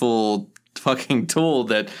useful fucking tool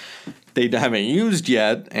that they haven't used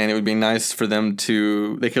yet, and it would be nice for them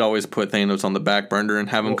to... They could always put Thanos on the back burner and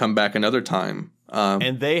have him come back another time.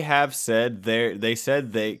 And they have said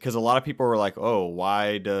because a lot of people were like, oh,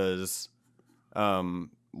 why is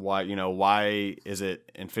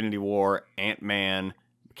it Infinity War, Ant-Man,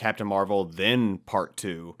 Captain Marvel, then Part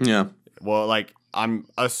 2? Yeah. Well, like, I'm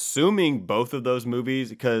assuming both of those movies,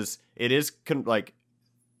 because it is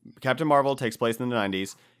Captain Marvel takes place in the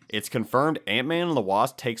 90s. It's confirmed Ant-Man and the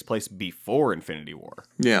Wasp takes place before Infinity War.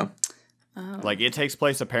 Yeah. Like, it takes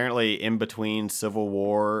place apparently in between Civil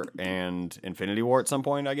War and Infinity War at some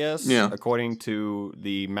point, I guess. Yeah. According to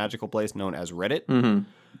the magical place known as Reddit.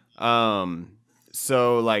 Mm-hmm.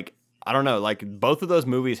 So, like, I don't know. Like, both of those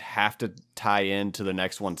movies have to tie into the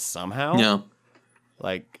next one somehow. Yeah.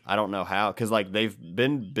 Like, I don't know how. Because, like, they've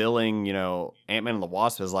been billing, Ant-Man and the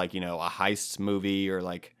Wasp as, like, a heist movie, or,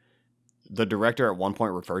 like, the director at one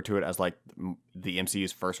point referred to it as, like, the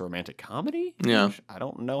MCU's first romantic comedy. Yeah. I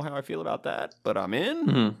don't know how I feel about that, but I'm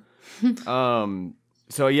in.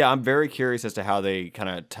 So, yeah, I'm very curious as to how they kind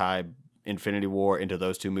of tie Infinity War into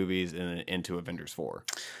those two movies and into Avengers 4.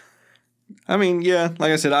 I mean, yeah,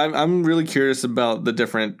 like I said, I'm really curious about the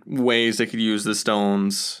different ways they could use the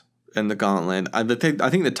stones and the gauntlet. I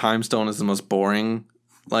think the time stone is the most boring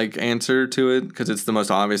like answer to it because it's the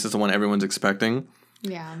most obvious. It's the one everyone's expecting.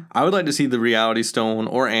 Yeah. I would like to see the Reality Stone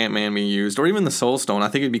or Ant-Man be used, or even the Soul Stone. I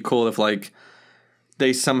think it'd be cool if like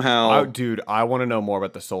they somehow. Dude, I want to know more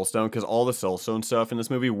about the Soul Stone because all the Soul Stone stuff in this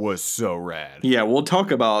movie was so rad. Yeah, we'll talk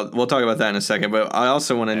about that in a second. But I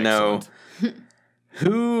also want to know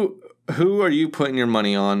who are you putting your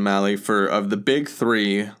money on, Mally, for of the big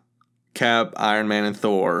three, Cap, Iron Man, and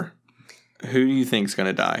Thor. Who do you think's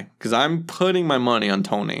gonna die? Because I'm putting my money on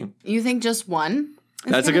Tony. You think just one?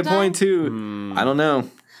 That's a good point too. I don't know.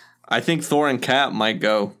 I think Thor and Cap might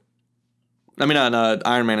go. I mean,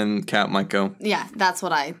 Iron Man and Cap might go. Yeah, that's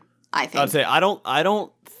what I think. I'd say I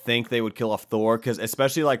don't think they would kill off Thor because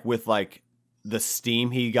especially like with like the steam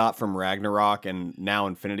he got from Ragnarok and now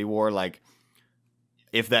Infinity War, like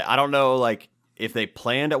if that I don't know like if they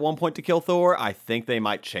planned at one point to kill Thor, I think they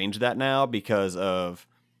might change that now because of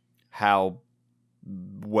how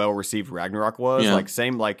well received Ragnarok was. Yeah. Like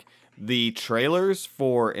same like the trailers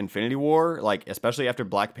for Infinity War, like especially after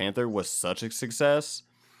Black Panther was such a success,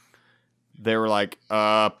 they were like,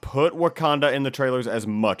 put Wakanda in the trailers as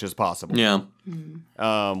much as possible. Yeah.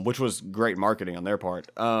 Which was great marketing on their part.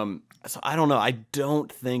 So I don't know. I don't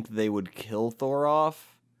think they would kill Thor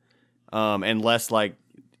off, unless like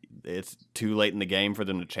it's too late in the game for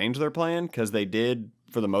them to change their plan, because they did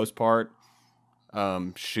for the most part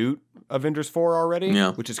shoot Avengers 4 already,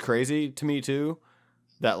 yeah. which is crazy to me too.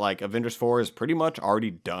 That like Avengers 4 is pretty much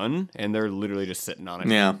already done, and they're literally just sitting on it.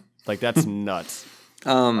 Yeah, like that's nuts.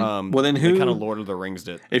 Well, then who kind of Lord of the Rings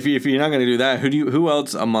did? If you're not going to do that, who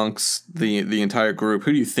else amongst the entire group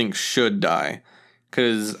who do you think should die?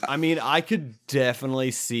 Because I mean, I could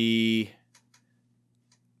definitely see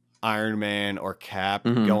Iron Man or Cap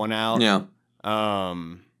going out. Yeah.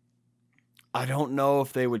 I don't know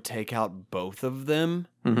if they would take out both of them.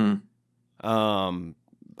 I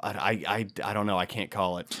don't know. I can't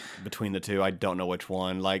call it between the two. I don't know which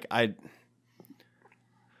one. Like I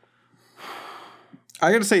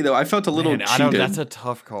gotta say though, I felt a little cheated. That's a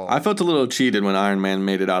tough call. I felt a little cheated when Iron Man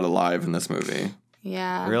made it out alive in this movie.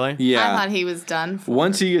 Yeah. Really? Yeah. I thought he was done for.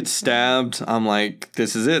 Once he gets stabbed, I'm like,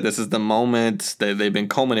 this is it. This is the moment that they've been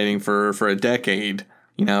culminating for a decade.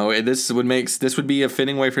 You know, this would be a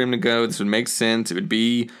fitting way for him to go. This would make sense. It would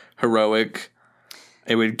be heroic.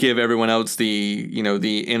 It would give everyone else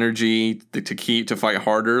the energy to fight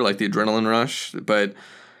harder, like the adrenaline rush. But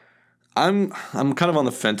I'm kind of on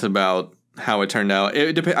the fence about how it turned out.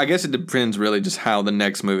 I guess it depends really just how the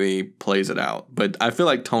next movie plays it out. But I feel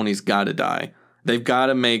like Tony's got to die. They've got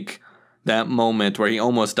to make that moment where he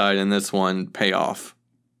almost died in this one pay off.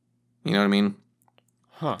 You know what I mean?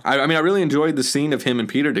 Huh. I mean, I really enjoyed the scene of him and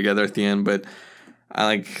Peter together at the end, but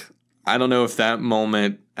I don't know if that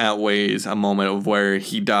moment outweighs a moment of where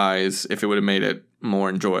he dies if it would have made it more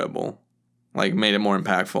enjoyable, like made it more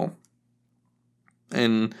impactful.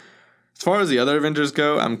 And as far as the other Avengers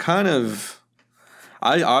go, I've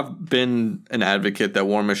been an advocate that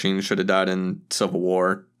War Machine should have died in Civil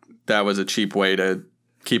War. That was a cheap way to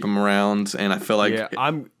keep him around, and I feel like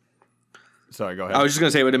sorry, go ahead. I was just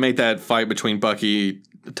gonna say it would have made that fight between Bucky,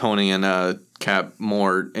 Tony, and Cap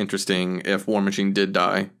more interesting if War Machine did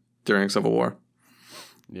die during Civil War.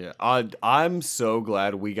 Yeah, I'm so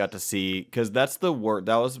glad we got to see, because that's the word.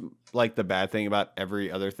 That was like the bad thing about every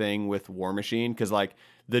other thing with War Machine, because like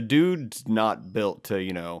the dude's not built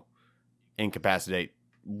to incapacitate.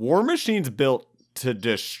 War Machine's built to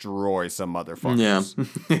destroy some motherfuckers.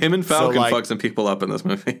 Yeah, him and Falcon So, fuck some people up in this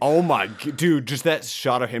movie. Oh my dude, just that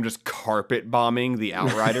shot of him just carpet bombing the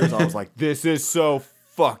Outriders. I was like, this is so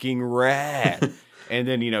fucking rad. And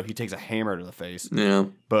then he takes a hammer to the face. Yeah,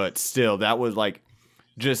 but still, that was like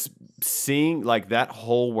just seeing like that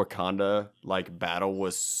whole Wakanda like battle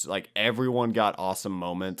was like everyone got awesome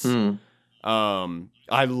moments.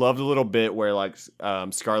 I loved a little bit where like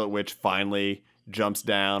Scarlet Witch finally jumps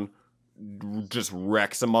down, just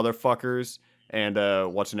wrecks some motherfuckers, and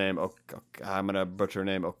what's her name? I'm gonna butcher her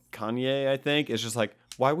name. Okanye, I think. It's just like,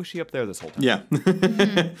 why was she up there this whole time? Yeah.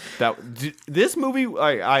 This movie,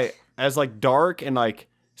 I as like dark and like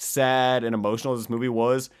sad and emotional as this movie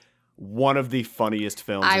was, one of the funniest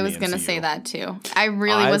films. I was gonna say that too. I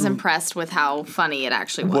really was impressed with how funny it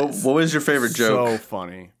actually was. What was your favorite joke? So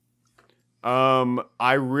funny.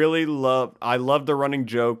 I love the running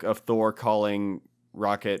joke of Thor calling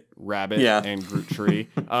Rocket Rabbit and Groot Tree.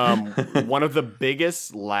 One of the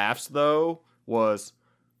biggest laughs though was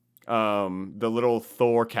the little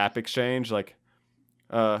Thor Cap exchange, like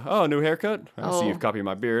new haircut. I see you've copied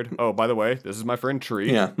my beard. Oh, by the way, this is my friend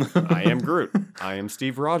Tree. Yeah. I am Groot. I am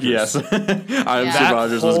Steve Rogers. Yes. Steve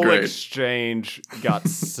Rogers was great. That whole exchange got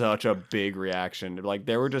such a big reaction. Like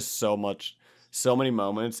there were just so so many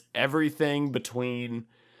moments. Everything between,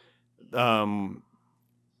 the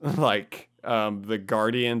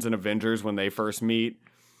Guardians and Avengers when they first meet,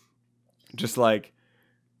 just like.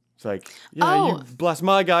 It's like, yeah, you blast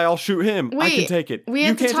my guy, I'll shoot him. I can take it. We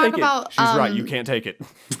have to talk about. She's right, you can't take it.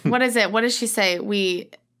 What is it? What does she say?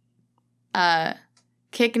 We,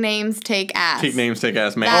 kick names, take ass. Kick names, take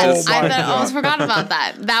ass, man. I almost forgot about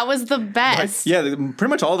that. That was the best. Yeah, pretty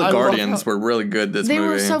much all the Guardians were really good this movie. They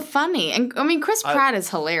were so funny, and I mean, Chris Pratt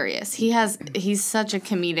is hilarious. He's such a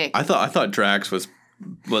comedic. I thought Drax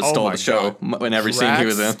stole the show in every scene he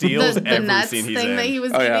was in. Steals the every nuts scene he's thing in. that he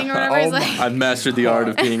was giving or whatever. He's like, I've mastered the art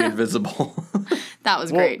of being invisible. that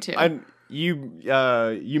was great too.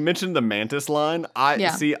 You mentioned the Mantis line.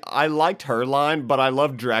 I liked her line, but I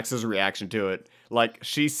love Drax's reaction to it. Like,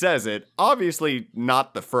 she says it, obviously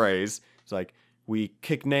not the phrase. It's like, we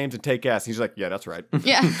kick names and take ass. He's like, yeah, that's right.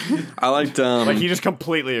 Yeah. I liked like, he just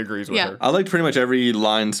completely agrees with her. I liked pretty much every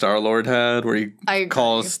line Star-Lord had, where he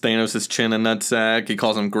calls Thanos' chin a nutsack. He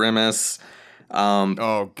calls him Grimace.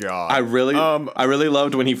 Oh god. I really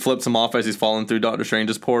loved when he flips him off as he's falling through Doctor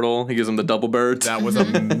Strange's portal. He gives him the double birds. That was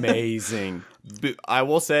amazing. I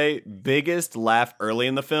will say, biggest laugh early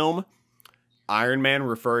in the film, Iron Man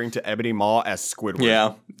referring to Ebony Maw as Squidward.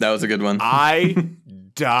 Yeah, that was a good one. I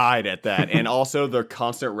died at that. And also the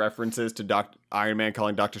constant references to Iron Man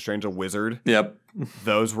calling Doctor Strange a wizard. Yep.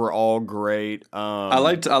 Those were all great. I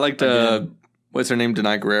liked what's her name?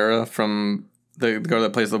 Denai Guerrera from the girl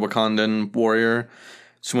that plays the Wakandan warrior.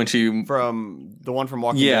 So when she from the one from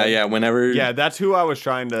Walking Dead. Yeah, whenever that's who I was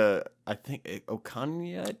trying to. I think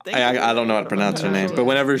Okanya. I think I don't know how to pronounce her name, but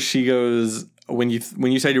whenever she goes, when you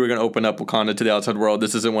said you were going to open up Wakanda to the outside world,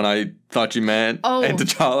 this isn't what I thought you meant. Oh. And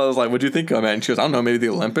T'Challa was like, "What do you think I meant?" And she goes, "I don't know, maybe the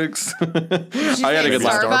Olympics." I had a good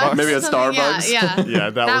line. Starbucks? Maybe at Starbucks. Yeah.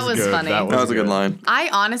 That was good. Funny. That was a good line.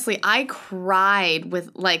 I cried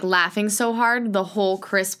with laughing so hard the whole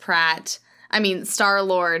Chris Pratt. I mean,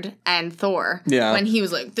 Star-Lord and Thor. Yeah. When he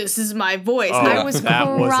was like, "This is my voice." I was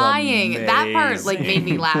crying. Was that part made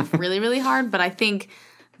me laugh really, really hard. But I think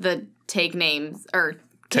the take names,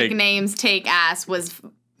 take ass was.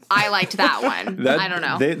 I liked that one. I don't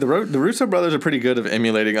know. The Russo brothers are pretty good at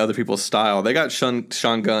emulating other people's style. They got Sean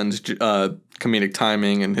Gunn's comedic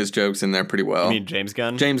timing and his jokes in there pretty well. You mean James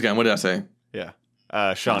Gunn? James Gunn. What did I say? Yeah.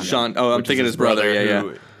 Sean. Oh, I'm thinking his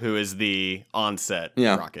brother. Who is the on-set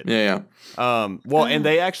Rocket. Yeah. Well, and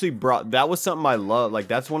they actually that was something I love. Like,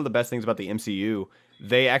 that's one of the best things about the MCU.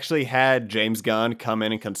 They actually had James Gunn come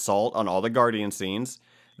in and consult on all the Guardian scenes.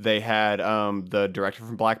 They had the director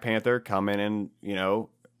from Black Panther come in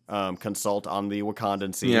and, consult on the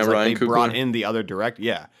Wakandan scenes. Yeah, Ryan Coogler. Brought in the other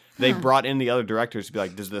They brought in the other directors to be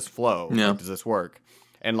like, does this flow? Yeah. Like, does this work?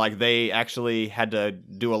 And they actually had to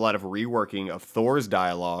do a lot of reworking of Thor's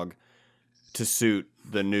dialogue to suit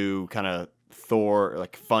the new kind of Thor,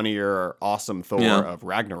 funnier, awesome Thor of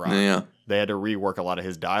Ragnarok. Yeah. They had to rework a lot of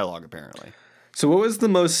his dialogue, apparently. So what was the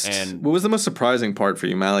most surprising part for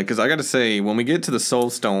you, Malik? Because I got to say, when we get to the Soul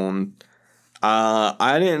Stone,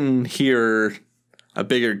 I didn't hear a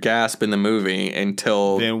bigger gasp in the movie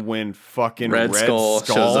until then when fucking Red Skull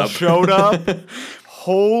showed up.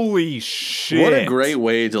 Holy shit. What a great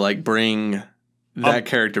way to bring that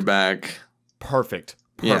character back. Perfect.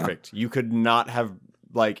 You could not have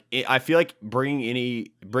I feel like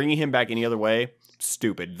bringing him back any other way,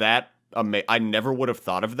 stupid. I never would have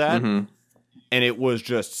thought of that. Mm-hmm. And it was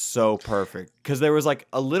just so perfect because there was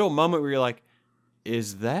a little moment where you're like,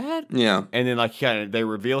 is that? Yeah. And then they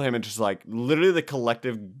reveal him and just literally the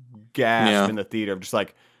collective gasp in the theater of just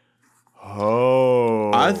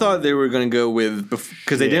oh. I thought they were going to go with,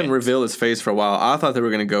 because they didn't reveal his face for a while, I thought they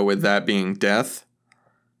were going to go with that being death.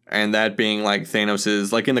 And that being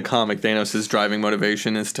Thanos's, in the comic, Thanos's driving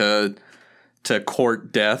motivation is to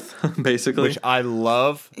court death, basically. Which I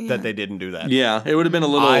love that they didn't do that. Yeah, it would have been a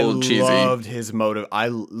little cheesy. I loved his motive.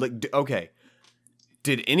 Okay.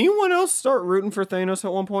 Did anyone else start rooting for Thanos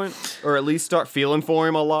at one point, or at least start feeling for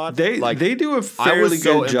him a lot? They do a fairly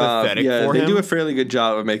good job. Yeah, they do a fairly good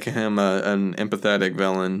job of making him an empathetic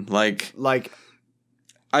villain.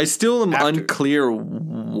 I still am unclear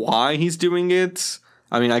why he's doing it.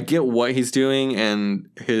 I mean, I get what he's doing and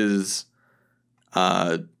his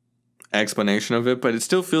explanation of it, but it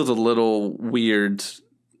still feels a little weird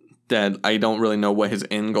that I don't really know what his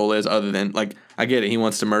end goal is, other than I get it, he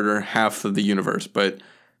wants to murder half of the universe, but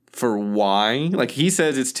for why? He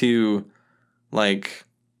says it's to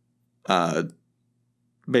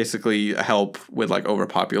basically help with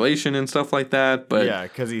overpopulation and stuff like that, but yeah,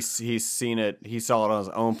 because he's seen it, he saw it on his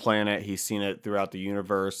own planet, he's seen it throughout the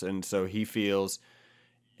universe, and so he feels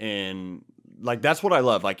that's what I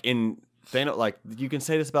love. Thanos, like, you can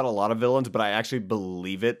say this about a lot of villains, but I actually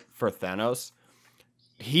believe it for Thanos.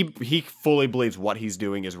 He fully believes what he's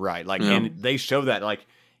doing is right. Like, and they show that, like,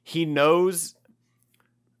 he knows,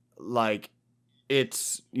 like,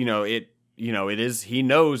 it's, he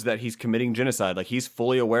knows that he's committing genocide. Like, he's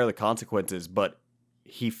fully aware of the consequences, but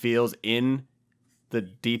he feels in the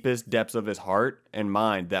deepest depths of his heart and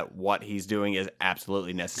mind that what he's doing is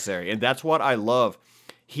absolutely necessary. And that's what I love.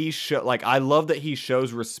 I love that he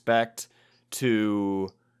shows respect to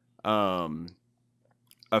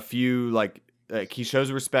a few, like he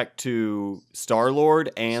shows respect to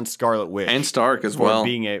Star-Lord and Scarlet Witch. And Stark as well.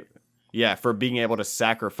 For being able to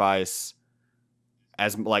sacrifice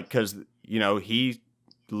as, like, because, he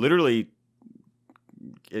literally,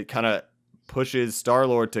 it kind of pushes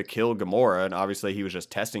Star-Lord to kill Gamora, and obviously he was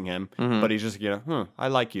just testing him, but he's just, I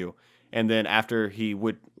like you. And then after he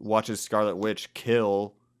watches Scarlet Witch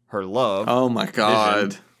kill her love. Oh my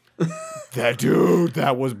God. Vision,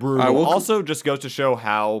 that was brutal. Also just goes to show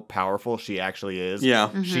how powerful she actually is. Yeah.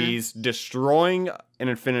 She's destroying an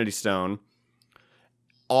Infinity Stone,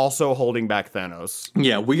 also holding back Thanos.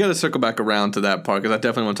 Yeah, we got to circle back around to that part because I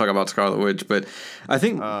definitely want to talk about Scarlet Witch. But I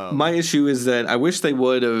think my issue is that I wish they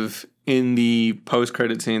would have, in the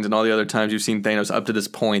post-credit scenes and all the other times you've seen Thanos up to this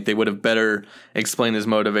point, they would have better explained his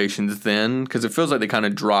motivations then, because it feels like they kind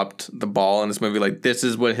of dropped the ball in this movie. Like, this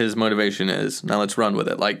is what his motivation is. Now let's run with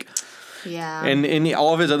it. Like, yeah. And in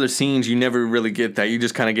all of his other scenes, you never really get that. You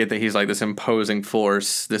just kind of get that he's like this imposing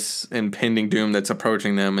force, this impending doom that's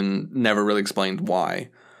approaching them, and never really explained why.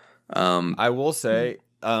 I will say,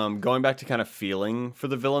 going back to kind of feeling for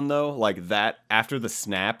the villain, though, like that after the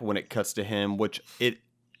snap, when it cuts to him, which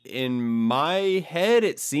in my head,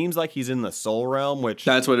 it seems like he's in the soul realm, which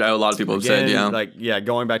that's what a lot of people have said. Yeah, like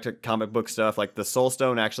going back to comic book stuff, like the Soul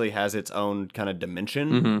Stone actually has its own kind of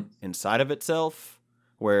dimension inside of itself,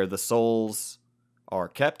 where the souls are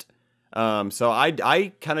kept. So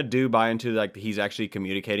I kind of do buy into, like, he's actually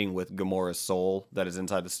communicating with Gamora's soul that is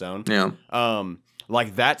inside the stone. Yeah.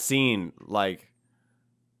 Like that scene, like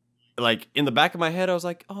in the back of my head, I was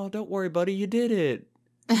like, "Oh, don't worry, buddy, you did it."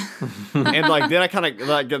 And like then I kind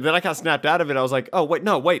of snapped out of it. I was like, "Oh, wait,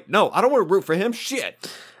 no, I don't want to root for him. Shit."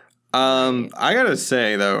 I gotta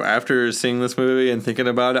say though, after seeing this movie and thinking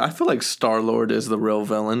about it, I feel like Star-Lord is the real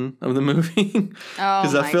villain of the movie.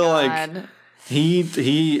 Because I feel like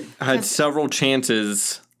he had several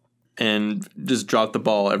chances and just dropped the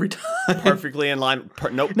ball every time. Perfectly in line.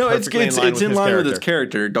 No, it's in line with his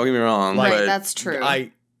character. Don't get me wrong. Right, but that's true.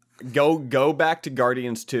 Go back to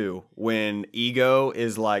Guardians 2 when Ego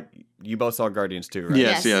is like, you both saw Guardians 2,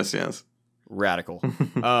 right? Yes. Radical.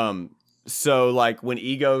 So like when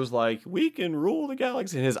Ego's like, we can rule the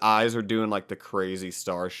galaxy, and his eyes are doing like the crazy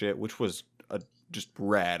star shit, which was just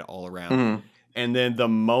rad all around. And then the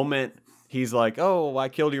moment he's like, "Oh, I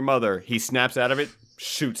killed your mother," he snaps out of it,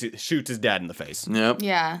 shoots his dad in the face. Yep.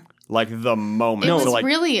 Yeah. Like the moment. It was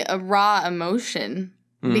really a raw emotion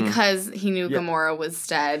because he knew Gamora was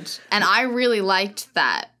dead, and I really liked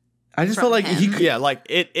that. I just felt like him. he could, like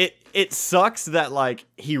it sucks that like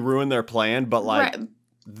he ruined their plan, but like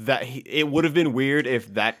it would have been weird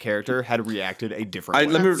if that character had reacted a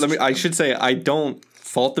different way. I should say I don't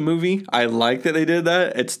fault the movie. I like that they did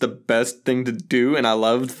that. It's the best thing to do, and I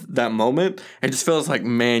loved that moment. It just feels like,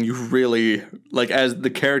 man, you really, like, as the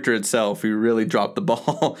character itself, you really dropped the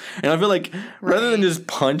ball. And I feel like rather than just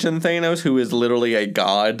punching Thanos, who is literally a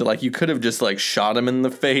god, like, you could have just like shot him in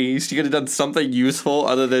the face. You could have done something useful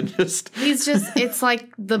other than just. It's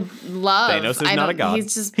like the love. Thanos is not a god.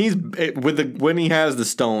 When he has the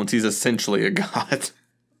stones, he's essentially a god.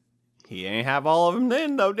 He ain't have all of them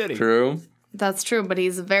then, though, did he? True. That's true, but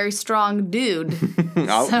he's a very strong dude.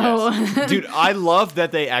 Yes. Dude, I love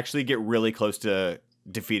that they actually get really close to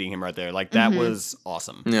defeating him right there. Like, that was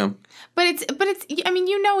awesome. Yeah. But it's I mean,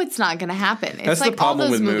 it's not going to happen. It's That's like the problem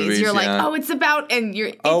all those with movies. You're like, yeah. "Oh, it's about," and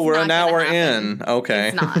you're we're happen. in. Okay.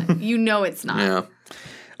 It's not. It's not. Yeah.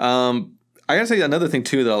 I gotta say another thing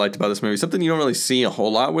too that I liked about this movie, something you don't really see a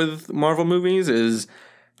whole lot with Marvel movies, is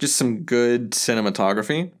just some good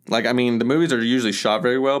cinematography. Like, I mean, the movies are usually shot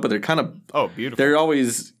very well, but they're kind of beautiful. They're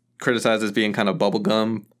always criticized as being kind of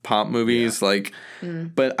bubblegum pop movies. Yeah.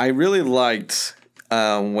 But I really liked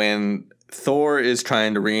when Thor is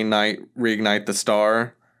trying to reignite the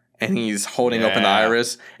star, and he's holding open the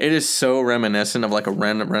iris. It is so reminiscent of like a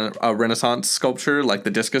Renaissance sculpture, like the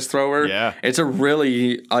discus thrower. Yeah, it's a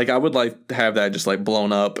really, like, I would like to have that just like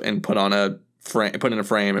blown up and put in a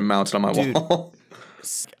frame and mounted on my wall.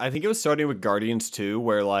 I think it was starting with Guardians 2,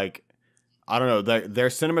 where, like, I don't know, their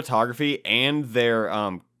cinematography and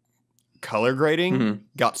their color grading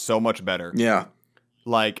got so much better. Yeah.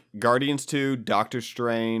 like Guardians 2, Doctor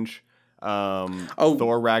Strange,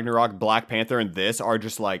 Thor Ragnarok, Black Panther, and this are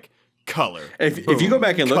just like color. If you go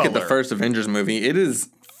back and look at the first Avengers movie, it is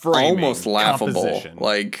almost laughable. Composition.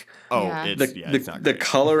 Like, it's not the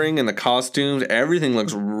coloring and the costumes, everything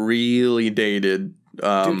looks really dated.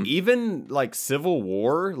 Dude, even like Civil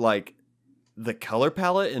War, like the color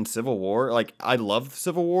palette in Civil War, like I love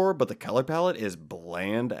Civil War, but the color palette is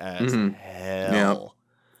bland as hell. Yeah.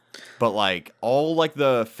 But like all like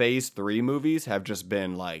the Phase 3 movies have just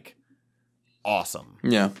been like awesome.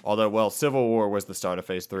 Yeah. Although, well, Civil War was the start of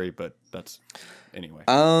Phase 3, but that's anyway.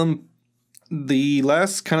 The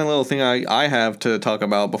last kind of little thing I have to talk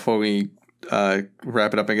about before we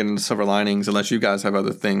wrap it up and get into silver linings, unless you guys have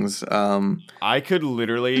other things. I could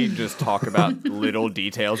literally just talk about little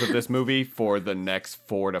details of this movie for the next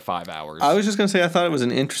 4 to 5 hours. I was just going to say, I thought it was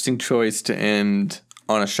an interesting choice to end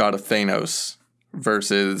on a shot of Thanos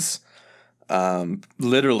versus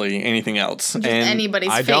literally anything else. Just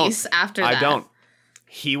anybody's face after that. I don't.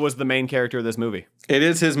 He was the main character of this movie. It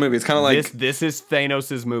is his movie. It's kind of like... This is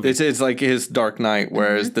Thanos' movie. It's like his Dark Knight,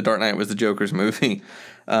 whereas the Dark Knight was the Joker's movie.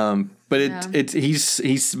 But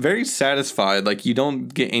he's very satisfied. Like, you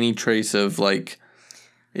don't get any trace of, like...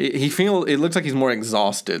 It looks like he's more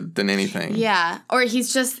exhausted than anything. Yeah. Or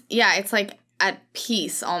he's just... Yeah, it's like at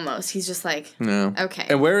peace almost. He's just like... No. Okay.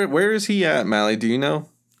 And where is he at, Mally? Do you know?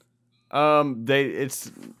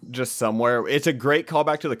 It's just somewhere. It's a great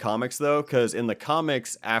callback to the comics, though, because in the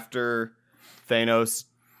comics, after Thanos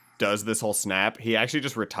does this whole snap, he actually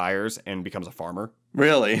just retires and becomes a farmer.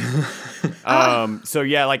 Really? So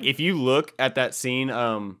yeah, like if you look at that scene,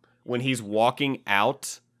 when he's walking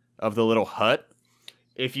out of the little hut,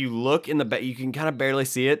 if you look in the back, you can kind of barely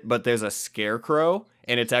see it, but there's a scarecrow,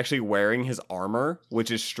 and it's actually wearing his armor,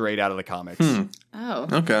 which is straight out of the comics. Oh,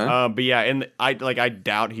 okay. But yeah, and I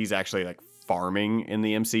doubt he's actually like farming in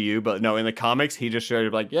the MCU, but no, in the comics, he just showed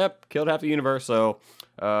up like, yep, killed half the universe, so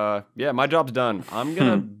yeah, my job's done. I'm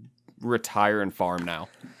gonna retire and farm now.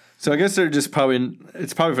 So I guess they're just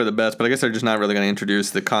it's probably for the best, but I guess they're just not really going to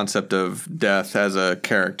introduce the concept of death as a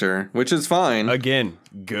character, which is fine. Again,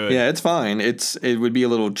 good. Yeah, it's fine. It would be a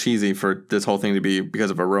little cheesy for this whole thing to be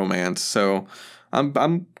because of a romance. So I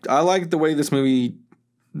like the way this movie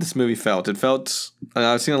felt. It felt,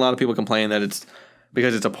 I've seen a lot of people complain that it's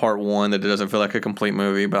because it's a part one that it doesn't feel like a complete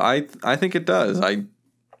movie, but I think it does.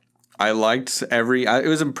 I liked it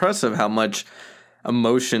was impressive how much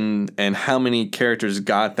emotion and how many characters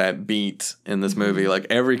got that beat in this movie. Like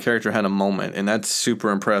every character had a moment, and that's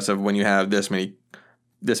super impressive when you have this many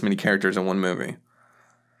characters in one movie.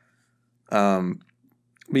 But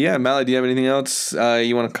yeah, Mally, do you have anything else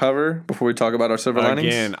you want to cover before we talk about our silver linings?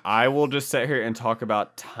 Again, I will just sit here and talk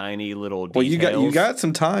about tiny little details. Well, you got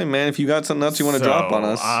some time, man. If you got something else you want to drop on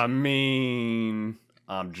us. I mean,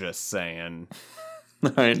 I'm just saying.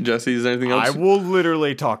 All right, Jesse, is there anything else? I will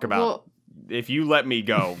literally talk about... if you let me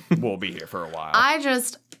go, we'll be here for a while.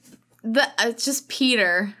 It's just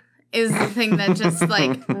Peter is the thing that just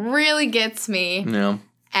like really gets me. Yeah.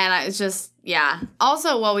 And I was just, yeah.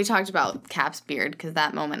 Also, well, we talked about Cap's beard because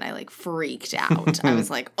that moment I like freaked out. I was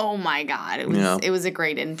like, oh my God. It was a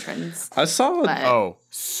great entrance. I saw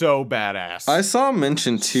so badass. I saw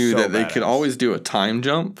mention too that they could always do a time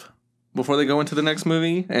jump before they go into the next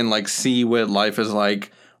movie and like see what life is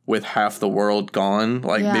like with half the world gone,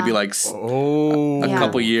 like maybe like a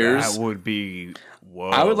couple years. That would be, whoa.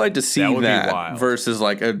 I would like to see that versus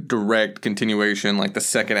like a direct continuation, like the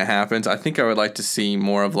second it happens. I think I would like to see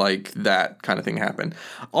more of like that kind of thing happen.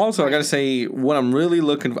 Also, I got to say, what I'm really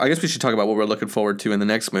I guess we should talk about what we're looking forward to in the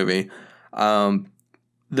next movie.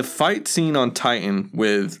 The fight scene on Titan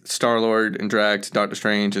with Star-Lord and Drax, Doctor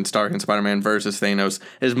Strange, and Stark and Spider-Man versus Thanos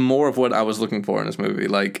is more of what I was looking for in this movie.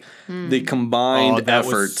 Like, the combined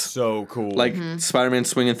effort. Was so cool. Like, Spider-Man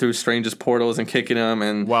swinging through Strange's portals and kicking him.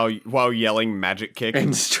 And while yelling magic kick.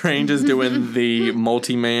 And Strange is doing the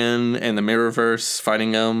multi-man and the Mirrorverse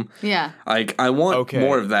fighting him. Yeah. Like, I want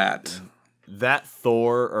more of that. That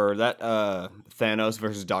Thanos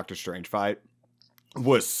versus Doctor Strange fight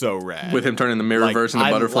was so rad. With him turning the Mirrorverse into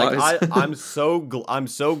butterflies. I'm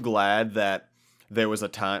so glad that there was a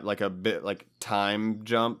time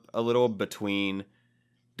jump a little between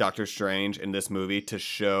Doctor Strange and this movie to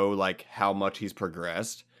show like how much he's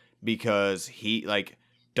progressed, because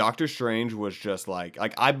Doctor Strange was just like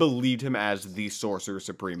I believed him as the Sorcerer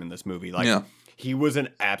Supreme in this movie. He was an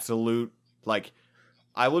absolute, like,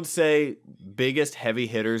 I would say biggest heavy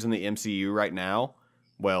hitters in the MCU right now.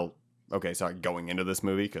 Well, okay, sorry, going into this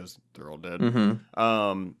movie, because they're all dead.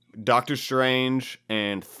 Doctor Strange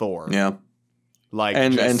and Thor. Yeah.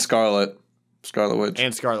 And Scarlet Witch.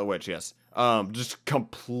 And Scarlet Witch, yes. Just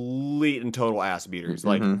complete and total ass beaters.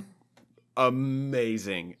 Like,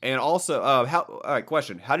 amazing. And also, all right,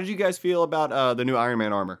 question. How did you guys feel about the new Iron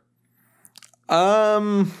Man armor?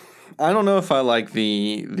 I don't know if I like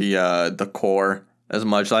the core as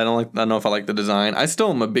much. I don't know if I like the design. I still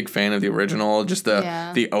am a big fan of the original, just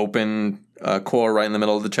the open core right in the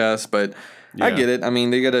middle of the chest. But I get it. I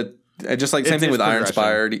mean, they gotta just like same thing with Iron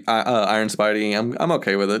Spidey. I'm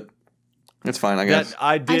okay with it. It's fine, I guess.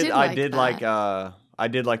 I did like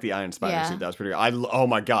the Iron Spider suit. That was pretty good. Oh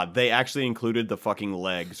my god, they actually included the fucking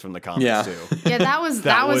legs from the comics too. Yeah, that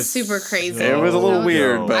was super crazy. It was a little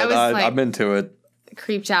weird, but I've been to it.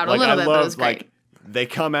 Creeped out a little bit, but it was great. Like, they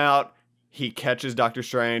come out, he catches Doctor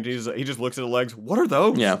Strange, he just looks at the legs. What are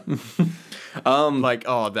those? Yeah. Like,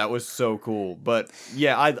 oh, that was so cool. But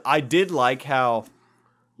yeah, I did like how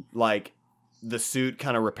like the suit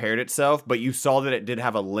kind of repaired itself, but you saw that it did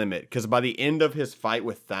have a limit because by the end of his fight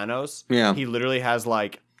with Thanos, he literally has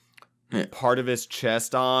like part of his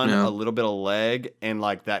chest on, a little bit of leg, and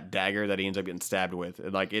like that dagger that he ends up getting stabbed with.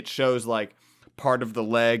 Like, it shows like part of the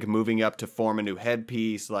leg moving up to form a new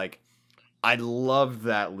headpiece. Like, I love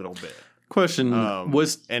that little bit. Question I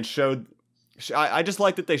just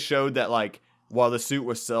like that they showed that like while the suit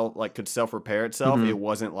was could self-repair itself, it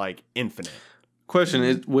wasn't like infinite.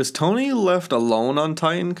 Question was Tony left alone on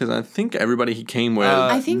Titan? Because I think everybody he came with.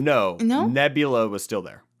 I think no. Nebula was still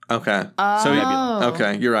there. Okay. So Nebula.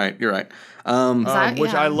 Okay, you're right.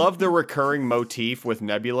 I love the recurring motif with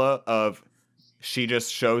Nebula of she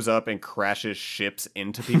just shows up and crashes ships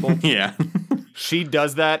into people. Yeah. She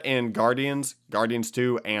does that in Guardians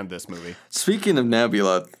 2, and this movie. Speaking of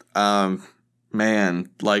Nebula, man,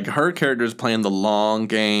 like her character's playing the long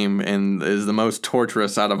game and is the most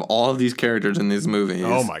torturous out of all of these characters in these movies.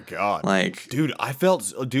 Oh my god. Like, dude,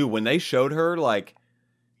 when they showed her like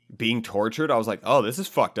being tortured, I was like, oh, this is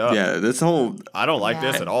fucked up. Yeah, I don't like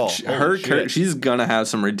this at all. She's gonna have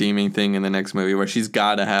some redeeming thing in the next movie where she's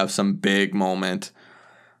gotta have some big moment.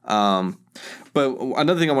 But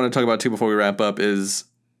another thing I want to talk about too before we wrap up is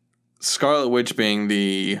Scarlet Witch being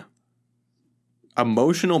the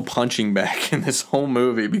emotional punching bag in this whole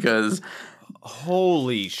movie, because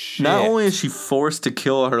holy shit. Not only is she forced to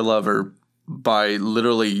kill her lover by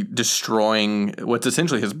literally destroying what's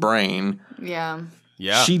essentially his brain. Yeah.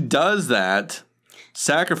 She does that,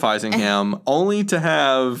 sacrificing him, only to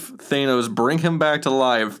have Thanos bring him back to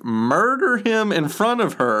life, murder him in front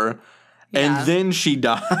of her, and then she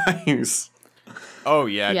dies. Oh,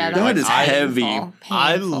 yeah, dude. That is heavy. Painful.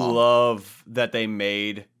 I love that they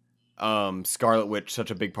made Scarlet Witch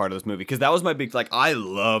such a big part of this movie, because that was my big, like, I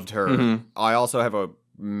loved her. Mm-hmm. I also have a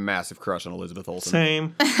massive crush on Elizabeth Olsen.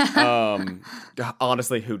 Same.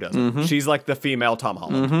 Honestly, who doesn't? Mm-hmm. She's like the female Tom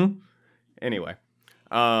Holland. Mm-hmm. Anyway.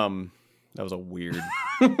 That was a weird...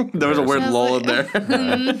 there was a weird lull in there.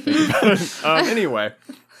 Anyway.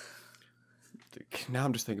 Now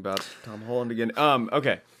I'm just thinking about Tom Holland again.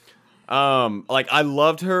 Okay. Like, I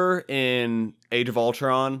loved her in Age of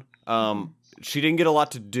Ultron. She didn't get a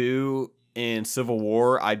lot to do in Civil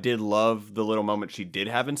War. I did love the little moment she did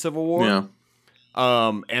have in Civil War. Yeah.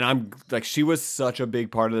 And I'm like, she was such a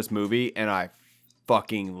big part of this movie, and I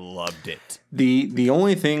fucking loved it. The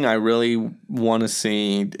only thing I really want to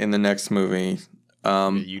see in the next movie,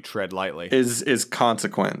 you tread lightly, is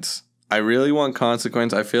Consequence. I really want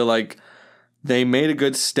Consequence. I feel like they made a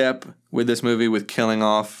good step with this movie with killing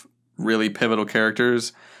off really pivotal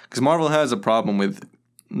characters, because Marvel has a problem with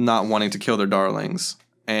not wanting to kill their darlings,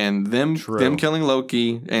 and them killing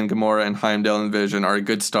Loki and Gamora and Heimdall and Vision are a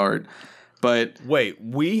good start. But wait,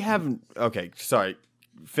 we haven't. Okay, sorry.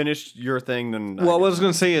 Finish your thing. Then. Well, what I was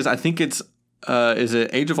going to say is, I think it's is it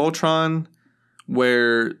Age of Ultron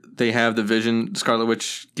where they have the Vision. Scarlet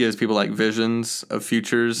Witch gives people like visions of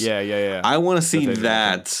futures. Yeah. I want to see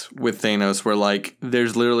that with Thanos, where like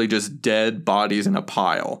there's literally just dead bodies in a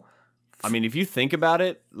pile. I mean, if you think about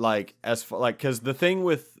it, like because the thing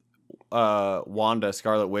with Wanda,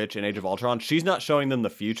 Scarlet Witch, and Age of Ultron, she's not showing them the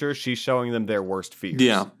future; she's showing them their worst fears.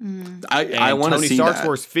 Yeah, I want to see Tony Stark's that.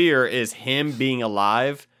 worst fear is him being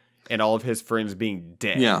alive and all of his friends being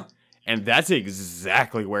dead. Yeah, and that's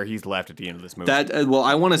exactly where he's left at the end of this movie.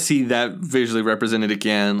 I want to see that visually represented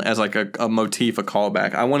again as like a motif, a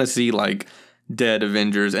callback. I want to see like dead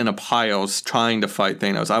Avengers in a pile trying to fight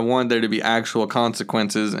Thanos. I want there to be actual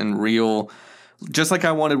consequences and real, just like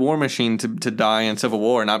I wanted War Machine to die in Civil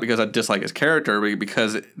War, not because I dislike his character, but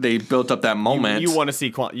because they built up that moment. You want to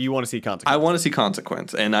see consequence. I want to see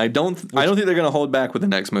consequence, and I don't think they're going to hold back with the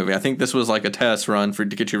next movie. I think this was like a test run to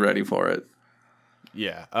get you ready for it.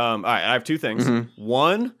 Yeah. All right. I have two things. Mm-hmm.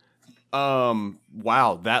 One,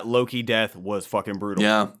 Wow, that Loki death was fucking brutal.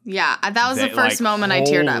 Yeah, that was the first moment I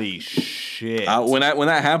teared up. Holy shit. When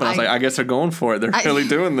that happened, I was like, I guess they're going for it. They're really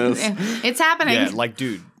doing this. It's happening. Yeah, like,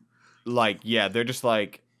 dude, like, yeah, they're just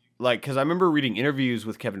like, because I remember reading interviews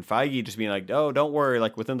with Kevin Feige just being like, oh, don't worry,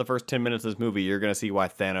 like, within the first 10 minutes of this movie, you're going to see why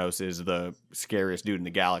Thanos is the scariest dude in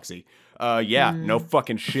the galaxy. No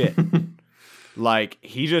fucking shit. Like,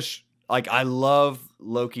 he just, like, I love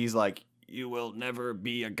Loki's, like, you will never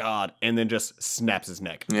be a god, and then just snaps his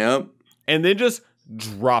neck. Yep. And then just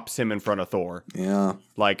drops him in front of Thor. Yeah.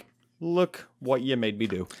 Like, look what you made me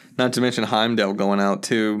do. Not to mention Heimdall going out,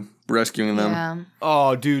 too, rescuing them. Yeah.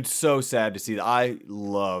 Oh, dude, so sad to see that. I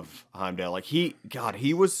love Heimdall. Like,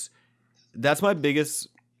 that's my biggest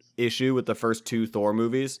issue with the first 2 Thor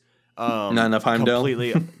movies. Not enough Heimdall?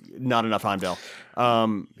 Completely, not enough Heimdall.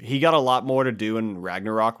 He got a lot more to do in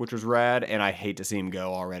Ragnarok, which was rad, and I hate to see him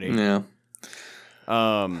go already. Yeah.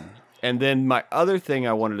 And then my other thing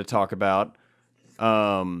I wanted to talk about,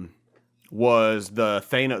 was the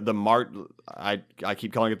Thanos, the march. I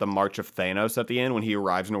keep calling it the March of Thanos at the end when he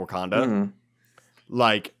arrives in Wakanda,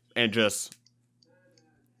 like, and just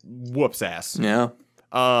whoops ass. Yeah.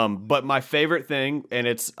 But my favorite thing, and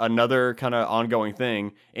it's another kind of ongoing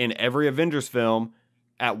thing in every Avengers film.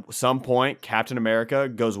 At some point, Captain America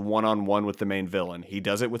goes one-on-one with the main villain. He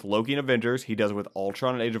does it with Loki in Avengers. He does it with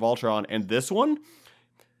Ultron in Age of Ultron. And this one,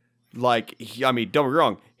 like, don't get me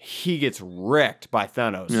wrong, he gets wrecked by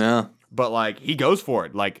Thanos. Yeah. But, like, he goes for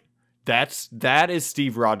it. Like, that is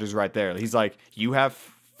Steve Rogers right there. He's like, you have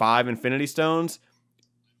 5 Infinity Stones.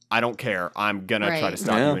 I don't care. I'm going to try to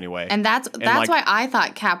stop you anyway. And that's like, why I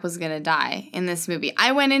thought Cap was going to die in this movie.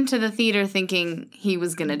 I went into the theater thinking he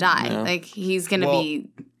was going to die. Yeah. Like, he's going to be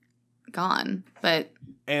gone. But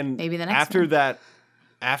maybe the next one.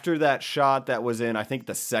 After that shot that was in, I think,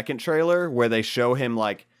 the second trailer where they show him,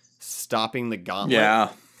 like, stopping the gauntlet. Yeah.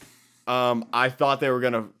 I thought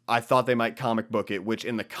they might comic book it, which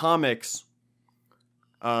in the comics,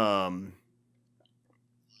 like,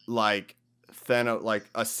 Thanos, like,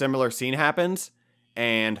 a similar scene happens,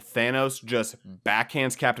 and Thanos just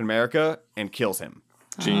backhands Captain America and kills him.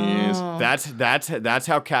 Jeez. Oh. That's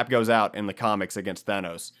how Cap goes out in the comics against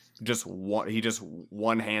Thanos. He just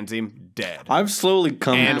one hands him dead. I've slowly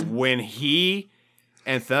come. And when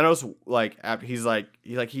Thanos, like, he's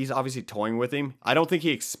obviously toying with him. I don't think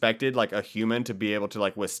he expected, like, a human to be able to,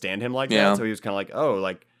 like, withstand him like that. So he was kind of like, oh,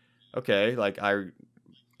 like, okay,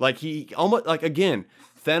 he almost, like, again,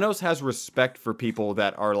 Thanos has respect for people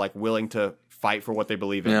that are, like, willing to fight for what they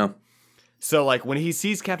believe in. Yeah. So, like, when he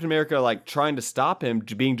sees Captain America, like, trying to stop him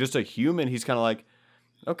being just a human, he's kind of like,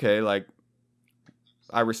 okay, like,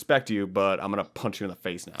 I respect you, but I'm going to punch you in the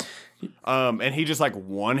face now. And he just, like,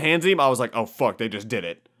 one-hands him. I was like, oh, fuck, they just did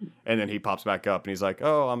it. And then he pops back up, and he's like,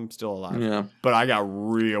 oh, I'm still alive. Yeah. But I got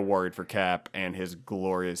real worried for Cap and his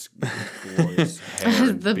glorious hair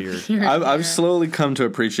and beard. I've slowly come to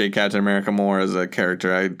appreciate Captain America more as a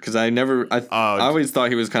character. Because I always thought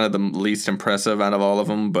he was kind of the least impressive out of all of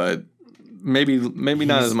them, but maybe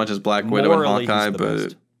not as much as Black Widow and Hawkeye, but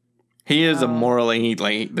best. He is a morally,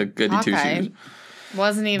 like, the goody two-shoes.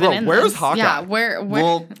 Wasn't even in where's this. Hawkeye? Yeah, where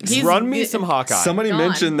well, run me some Hawkeye. Somebody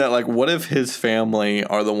mentioned that, like, what if his family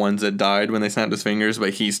are the ones that died when they snapped his fingers,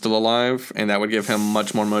 but he's still alive, and that would give him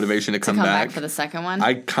much more motivation to come back for the second one?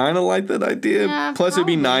 I kind of like that idea. Yeah, plus, it'd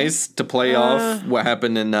be nice to play off what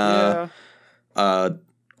happened in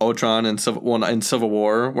Ultron and Civil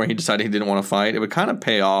War, where he decided he didn't want to fight. It would kind of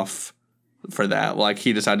pay off for that. Like,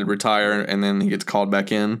 he decided to retire, and then he gets called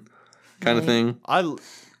back in, kind of thing. I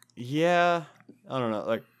don't know,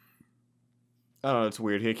 like, I don't know, it's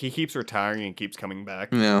weird. He keeps retiring and keeps coming back.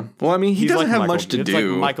 Yeah. Well, I mean, he doesn't have much to do. It's like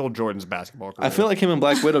Michael Jordan's basketball career. I feel like him and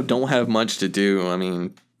Black Widow don't have much to do. I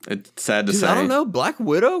mean, it's sad to say. I don't know. Black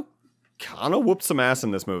Widow kind of whooped some ass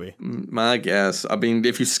in this movie. I guess. I mean,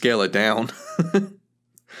 if you scale it down.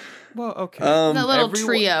 Well, okay. The little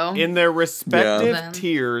trio. In their respective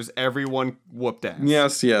tiers, everyone whooped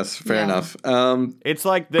ass. Yes. Fair enough. It's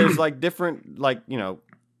like there's, like, different, like, you know,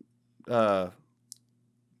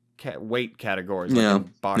 weight categories. Like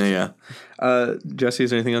in boxing. Yeah. Jesse,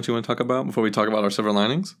 is there anything else you want to talk about before we talk about our silver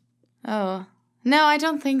linings? Oh. No, I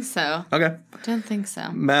don't think so. Okay. Don't think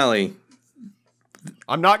so. Mally.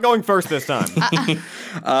 I'm not going first this time.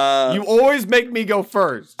 You always make me go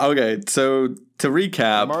first. Okay, so to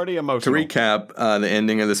recap. I'm already emotional. To recap the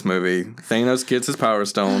ending of this movie, Thanos gets his power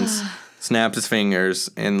stones, snaps his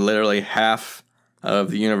fingers, and literally half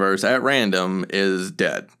of the universe at random is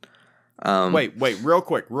dead. Wait, real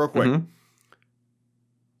quick. Mm-hmm.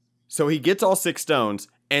 So he gets all 6 stones,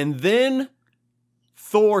 and then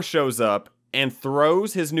Thor shows up and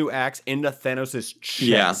throws his new axe into Thanos'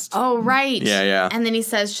 chest. Oh, right. Yeah. And then he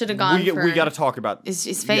says, should have gone for... We got to talk about...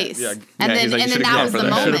 his face. Yeah, and then, like, and then that was the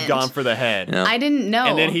moment. Should have gone for the head. Yeah. I didn't know.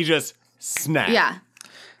 And then he just snapped. Yeah.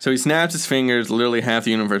 So he snaps his fingers. Literally half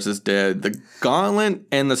the universe is dead. The gauntlet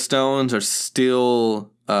and the stones are still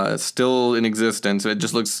in existence. It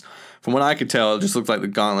just looks... From what I could tell, it just looks like the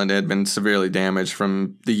gauntlet had been severely damaged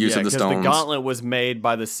from the use of the stones. The gauntlet was made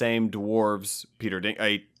by the same dwarves,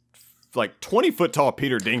 like 20-foot tall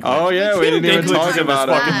Peter Dinklage. Oh yeah, we didn't even talk about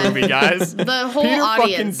this fucking movie, guys. The whole Peter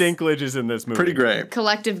audience. fucking Dinklage is in this movie. Pretty great.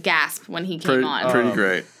 Collective gasp when he came on. Pretty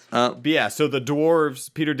great. But yeah, so the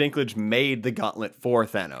dwarves, Peter Dinklage made the gauntlet for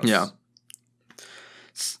Thanos. Yeah.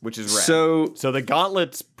 Which is rad. So the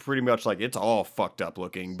gauntlet's pretty much like, it's all fucked up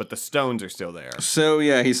looking, but the stones are still there. So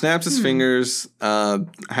yeah, he snaps his fingers.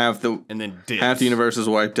 Half the universe is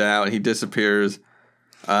wiped out. He disappears.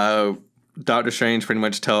 Doctor Strange pretty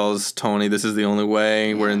much tells Tony, "This is the only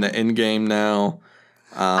way. We're in the end game now."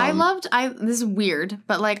 This is weird,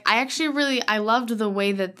 but like I loved the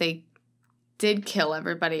way that they did kill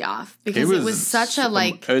everybody off, because it was such a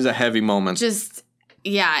like it was a heavy moment. Just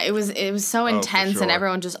yeah, it was so intense, sure. and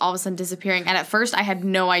everyone just all of a sudden disappearing. And at first, I had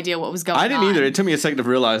no idea what was going on. I didn't either. It took me a second to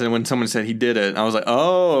realize, and when someone said he did it, I was like,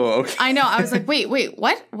 "Oh, okay." I know. I was like, "Wait,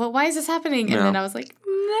 what? Well, why is this happening?" And then I was like,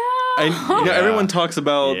 "No." And everyone talks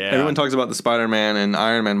about the Spider-Man and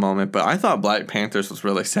Iron Man moment, but I thought Black Panther's was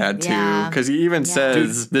really sad too, because he even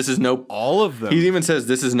says, "This is no." All of them. He even says,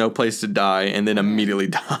 "This is no place to die," and then immediately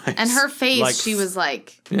dies. And her face, she was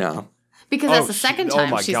like, yeah. Because that's the second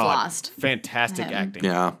time she's lost. Fantastic acting.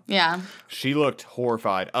 Yeah. Yeah. She looked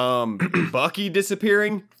horrified. Bucky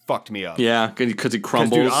disappearing fucked me up. Yeah, because he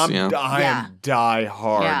crumbles. Dude, I am die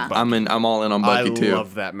hard. Yeah. Bucky. I'm all in on Bucky too. I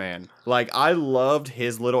love that man. Like, I loved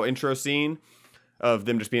his little intro scene of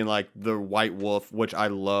them just being like the White Wolf, which I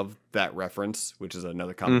love that reference, which is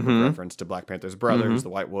another comic book reference to Black Panther's brother, who's the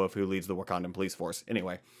White Wolf who leads the Wakandan police force.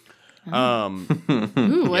 Anyway.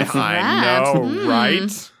 Ooh, what's that? I know,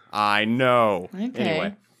 right? I know. Okay.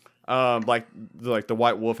 Anyway, like the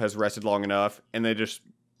White Wolf has rested long enough, and they just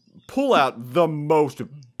pull out the most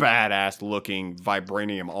badass looking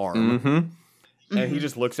vibranium arm, and he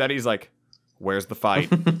just looks at it. He's like, "Where's the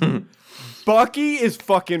fight?" Bucky is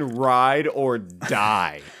fucking ride or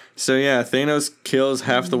die. So yeah, Thanos kills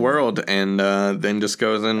half the world, and then just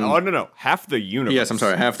goes and no, half the universe. Yes, I'm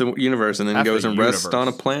sorry, half the universe, and then goes and rests on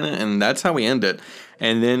a planet, and that's how we end it.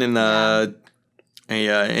 And then in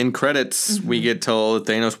in credits, we get told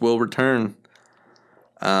Thanos will return.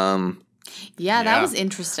 That was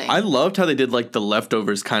interesting. I loved how they did like the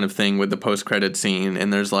leftovers kind of thing with the post-credit scene,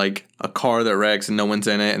 and there's like a car that wrecks and no one's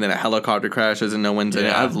in it, and then a helicopter crashes and no one's in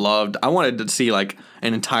it. I wanted to see like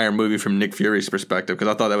an entire movie from Nick Fury's perspective, because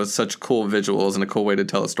I thought that was such cool visuals and a cool way to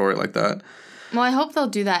tell a story like that. Well, I hope they'll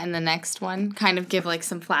do that in the next one. Kind of give like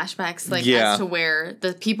some flashbacks, like as to where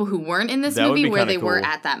the people who weren't in this movie, where they were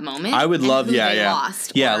at that moment. I would love,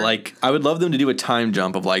 lost. Like I would love them to do a time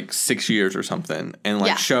jump of like 6 years or something, and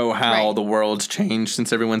like show how the world's changed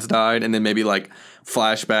since everyone's died, and then maybe like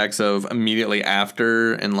flashbacks of immediately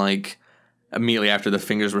after, and like immediately after the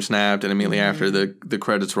fingers were snapped, and immediately after the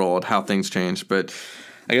credits rolled, how things changed. But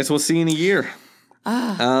I guess we'll see in a year. So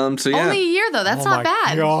yeah. Only a year though. That's not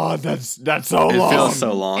bad. God, that's so long. It feels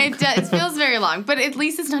so long. It feels very long, but at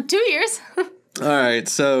least it's not 2 years. All right,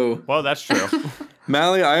 so well, that's true.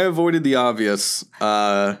 Mally, I avoided the obvious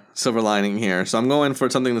silver lining here, so I'm going for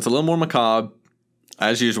something that's a little more macabre,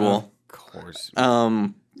 as usual. Of course.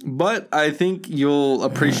 But I think you'll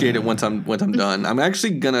appreciate it once I'm done. I'm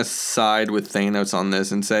actually gonna side with Thanos on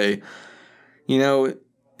this and say, you know,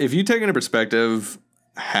 if you take into perspective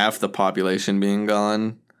half the population being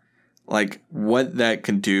gone, like what that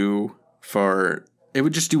could do for, it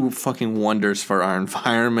would just do fucking wonders for our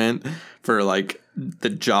environment, for like the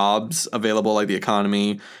jobs available, like the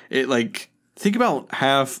economy. It like, think about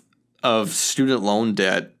half of student loan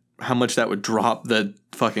debt, how much that would drop the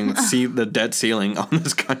fucking the debt ceiling on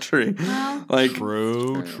this country. Like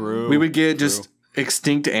true. We would get just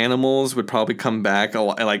extinct animals would probably come back,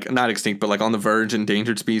 like not extinct, but like on the verge,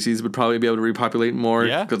 endangered species would probably be able to repopulate more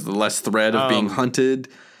because of the less threat of being hunted.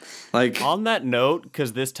 Like on that note,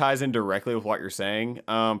 because this ties in directly with what you're saying,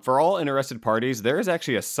 for all interested parties, there is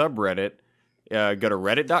actually a subreddit. Go to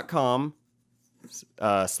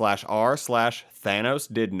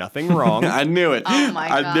reddit.com/r/Thanos did nothing wrong. I knew it. Oh my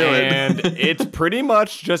God. I knew it. And it's pretty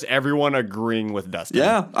much just everyone agreeing with Dustin.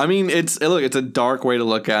 Yeah, I mean, it's a dark way to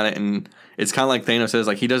look at it, and it's kind of like Thanos says,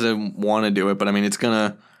 like he doesn't want to do it, but I mean, it's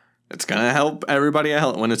gonna help everybody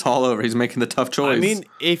out when it's all over. He's making the tough choice.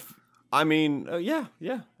 I mean, yeah.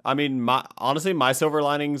 I mean, honestly, my silver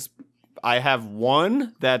linings, I have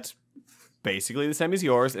one that's basically the same as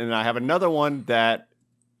yours, and I have another one that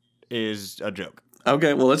is a joke.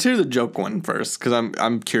 Okay, well, let's hear the joke one first, because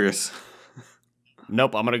I'm curious.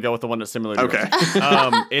 Nope, I'm gonna go with the one that's similar to Okay.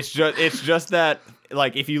 yours. It's just that,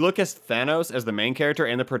 like, if you look at Thanos as the main character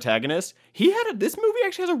and the protagonist, this movie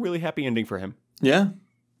actually has a really happy ending for him. Yeah.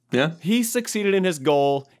 Yeah. He succeeded in his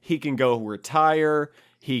goal. He can go retire.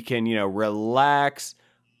 He can, relax.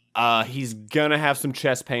 He's gonna have some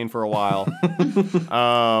chest pain for a while.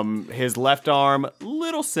 His left arm,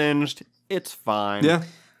 little singed. It's fine. Yeah.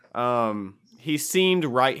 He seemed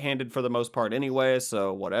right-handed for the most part anyway,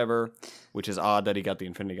 so whatever. Which is odd that he got the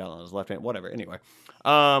Infinity Gauntlet on his left hand. Whatever. Anyway,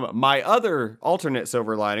 my other alternate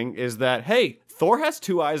silver lining is that, hey, Thor has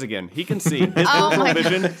 2 eyes again. He can see. His peripheral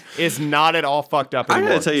vision is not at all fucked up anymore.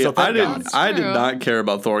 I gotta tell you, So I did not care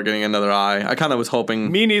about Thor getting another eye. I kind of was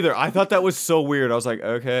hoping. Me neither. I thought that was so weird. I was like,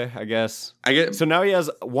 okay, I guess. So now he has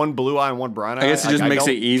one blue eye and one brown eye. I guess it just makes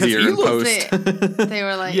it easier in post. They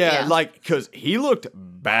were like, yeah. like, because he looked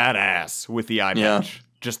badass with the eye patch.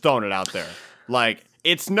 Just throwing it out there. Like,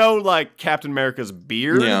 it's no, like, Captain America's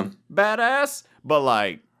beard badass, but,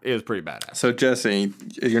 like, it was pretty badass. So, Jesse,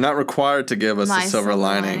 you're not required to give us My a silver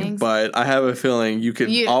lining, linings. but I have a feeling you could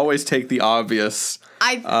always take the obvious,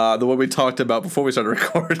 the one we talked about before we started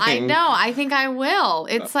recording. I know. I think I will.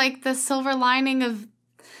 It's like the silver lining of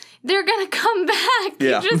they're gonna come back.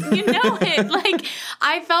 Yeah. You know it. Like,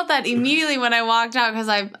 I felt that immediately when I walked out because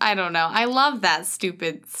I don't know. I love that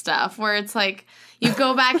stupid stuff where it's like you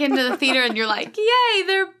go back into the theater and you're like, yay,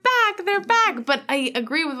 they're back. But I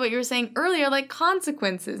agree with what you were saying earlier, like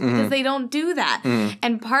consequences, because they don't do that.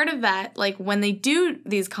 And part of that, like when they do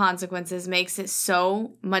these consequences, makes it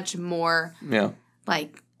so much more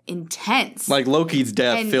like intense. Like Loki's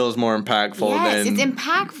death feels more impactful yes, than... it's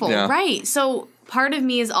impactful, right. So part of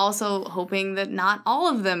me is also hoping that not all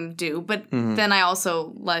of them do, but then I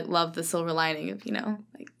also love the silver lining of,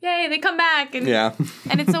 like, yay, they come back, and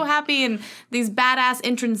and it's so happy, and these badass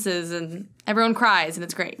entrances, and everyone cries, and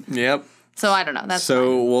it's great. Yep. So I don't know. That's so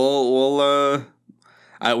fine. we'll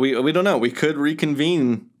we don't know. We could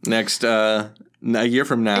reconvene next a year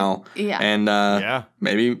from now. And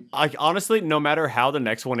maybe honestly, no matter how the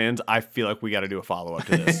next one ends, I feel like we got to do a follow up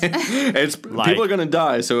to this. People are gonna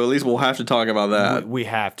die, so at least we'll have to talk about that. We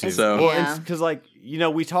have to. So because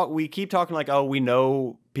we keep talking like, oh, we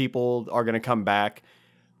know people are gonna come back,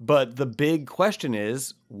 but the big question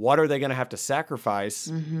is, what are they gonna have to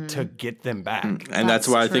sacrifice to get them back? And that's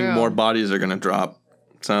why I think more bodies are gonna drop.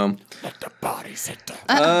 So let the bodies hit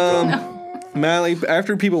the Mally,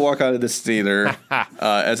 after people walk out of this theater,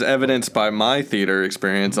 as evidenced by my theater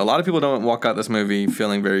experience, a lot of people don't walk out this movie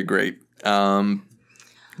feeling very great.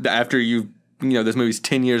 After this movie's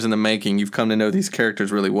 10 years in the making, you've come to know these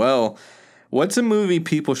characters really well. What's a movie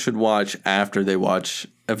people should watch after they watch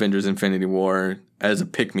Avengers Infinity War as a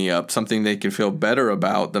pick-me-up? Something they can feel better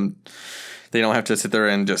about them. They don't have to sit there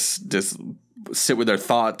and just sit with their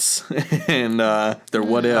thoughts and their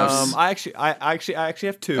what-ifs. I actually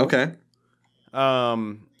have 2. Okay.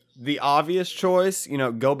 The obvious choice,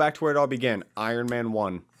 go back to where it all began. Iron Man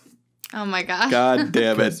 1. Oh my gosh. God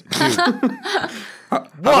damn it. How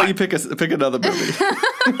about you pick another movie?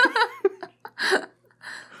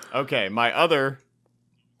 Okay, my other...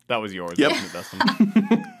 That was yours. Yep. Dustin.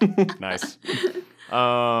 Nice.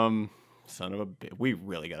 Son of a bitch. We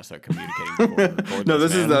really got to start communicating before we record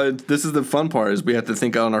this is the fun part is we have to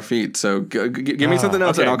think on our feet. So give me something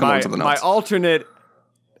else and I'll come up with something else. My alternate...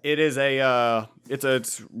 It is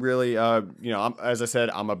it's really, as I said,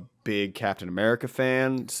 I'm a big Captain America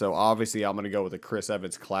fan, so obviously I'm going to go with a Chris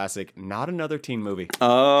Evans classic, not another teen movie.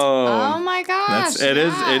 Oh my gosh.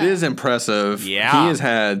 It is impressive. Yeah. He has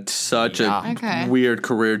had such a weird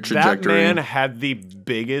career trajectory. That man had the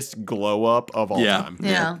biggest glow up of all time.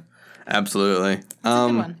 Yeah. Absolutely. It's a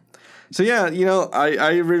good one. So yeah,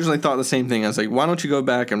 I originally thought the same thing. I was like, why don't you go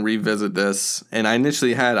back and revisit this? And I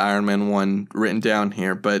initially had Iron Man 1 written down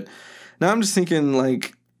here, but now I'm just thinking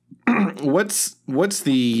like, what's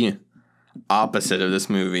the opposite of this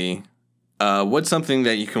movie? What's something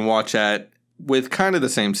that you can watch at with kind of the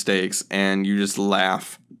same stakes and you just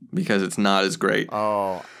laugh because it's not as great?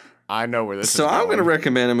 Oh, I know where this is going. So I'm going to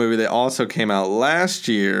recommend a movie that also came out last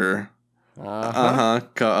year. A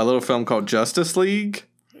little film called Justice League.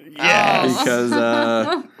 Yeah,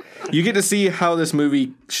 because you get to see how this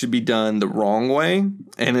movie should be done the wrong way,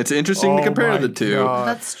 and it's interesting to compare the two. God.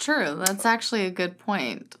 That's true. That's actually a good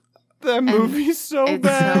point. That movie's so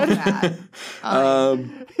bad. So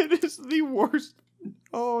bad. It is the worst.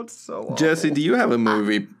 Oh, it's so awful. Jesse, do you have a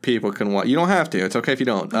movie people can watch? You don't have to. It's okay if you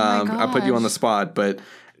don't. I put you on the spot, but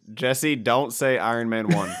Jesse, don't say Iron Man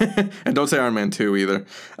 1. And don't say Iron Man 2 either.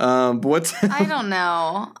 What's I don't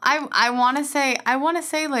know. I want to say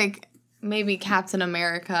like maybe Captain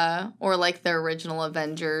America or like the original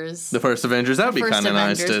Avengers. the first Avengers? That would be kind of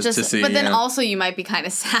nice to see. But then yeah. also you might be kind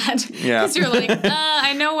of sad. Yeah. Because you're like,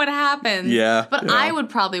 I know what happened. Yeah. But yeah. I would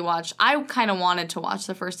probably watch. I kind of wanted to watch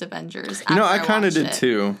the first Avengers. You know, I kind of watched did it,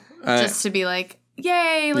 too. Just to be like,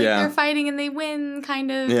 yay, like Yeah. they're fighting and they win,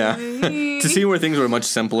 kind of. Yeah. To see where things were much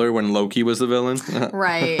simpler when Loki was the villain.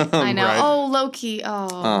 Right. I know. Right. Oh, Loki. Oh,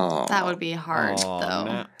 Aw. that would be hard, though.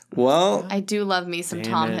 Nah. Well, I do love me some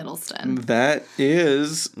Damn Tom it. Hiddleston. that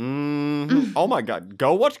is... Oh my god.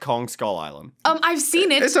 Go watch Kong Skull Island. I've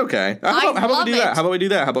seen it. It's okay. How about love we do that? it. How about we do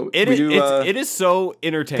that? How about It we is, do... it is so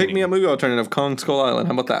entertaining. pick me a movie alternative, Kong Skull Island.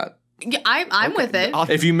 How about that? Yeah, I'm with it.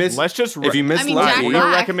 If you miss... Let's just... if you miss I mean, Loki... Jack We're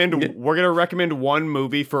Black. gonna recommend one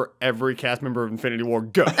movie for every cast member of Infinity War.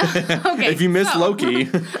 Go. Okay. If you miss so- Loki,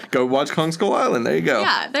 go watch Kong Skull Island. There you go.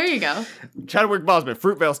 Yeah, there you go. Chadwick Boseman,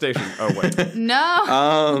 Fruitvale Station. Oh wait.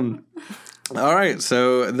 No. All right,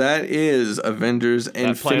 so that is Avengers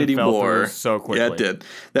Infinity fell War. through so quickly. Yeah, it did.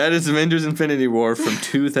 That is Avengers Infinity War from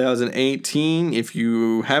 2018. If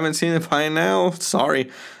you haven't seen it by now, sorry.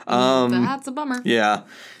 That's a bummer. Yeah.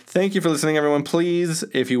 Thank you for listening, everyone. Please,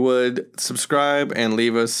 if you would, subscribe and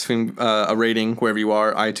leave us a rating wherever you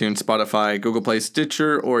are, iTunes, Spotify, Google Play,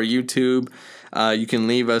 Stitcher, or YouTube. You can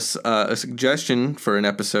leave us a suggestion for an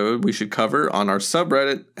episode we should cover on our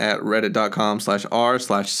subreddit at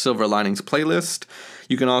reddit.com/r/silverliningsplaylist.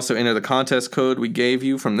 You can also enter the contest code we gave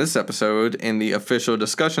you from this episode in the official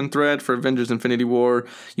discussion thread for Avengers Infinity War.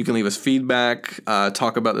 You can leave us feedback,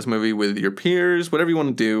 talk about this movie with your peers, whatever you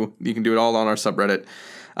want to do. You can do it all on our subreddit.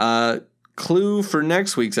 Clue for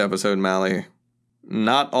next week's episode, Mally.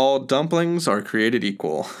 Not all dumplings are created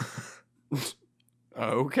equal.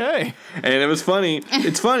 Okay. And it was funny.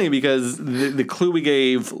 It's funny because the clue we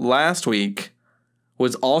gave last week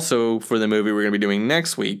was also for the movie we're going to be doing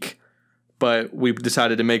next week, but we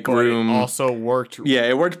decided to make room. It also worked. Yeah,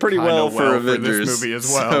 it worked pretty well for Avengers. This movie as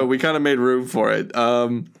well. So we kind of made room for it.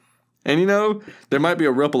 And you know, there might be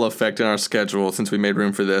a ripple effect in our schedule since we made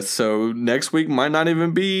room for this. So next week might not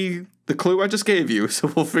even be the clue I just gave you.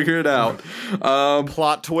 So we'll figure it out.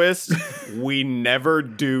 Plot twist: we never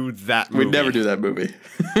do that movie. We'd never do that movie.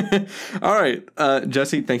 All right.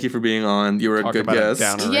 Jesse, thank you for being on. You were a good about a guest.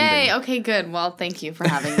 downer. Yay. Okay, good. Well, thank you for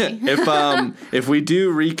having me. If we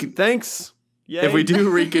do Thanks. Yay. if we do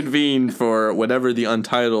reconvene for whatever the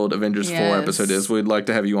untitled Avengers 4 Yes. episode is, we'd like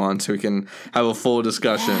to have you on so we can have a full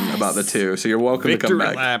discussion about the two. So you're welcome to come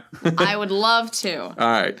Victory back. lap. I would love to. All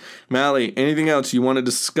right. Mally, anything else you want to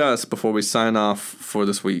discuss before we sign off for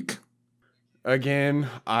this week? Again,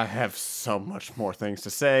 I have so much more things to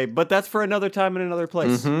say, but that's for another time and another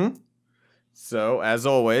place. Mm-hmm. So, as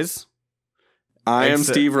always, I am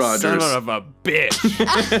Steve Rogers. Son of a bitch.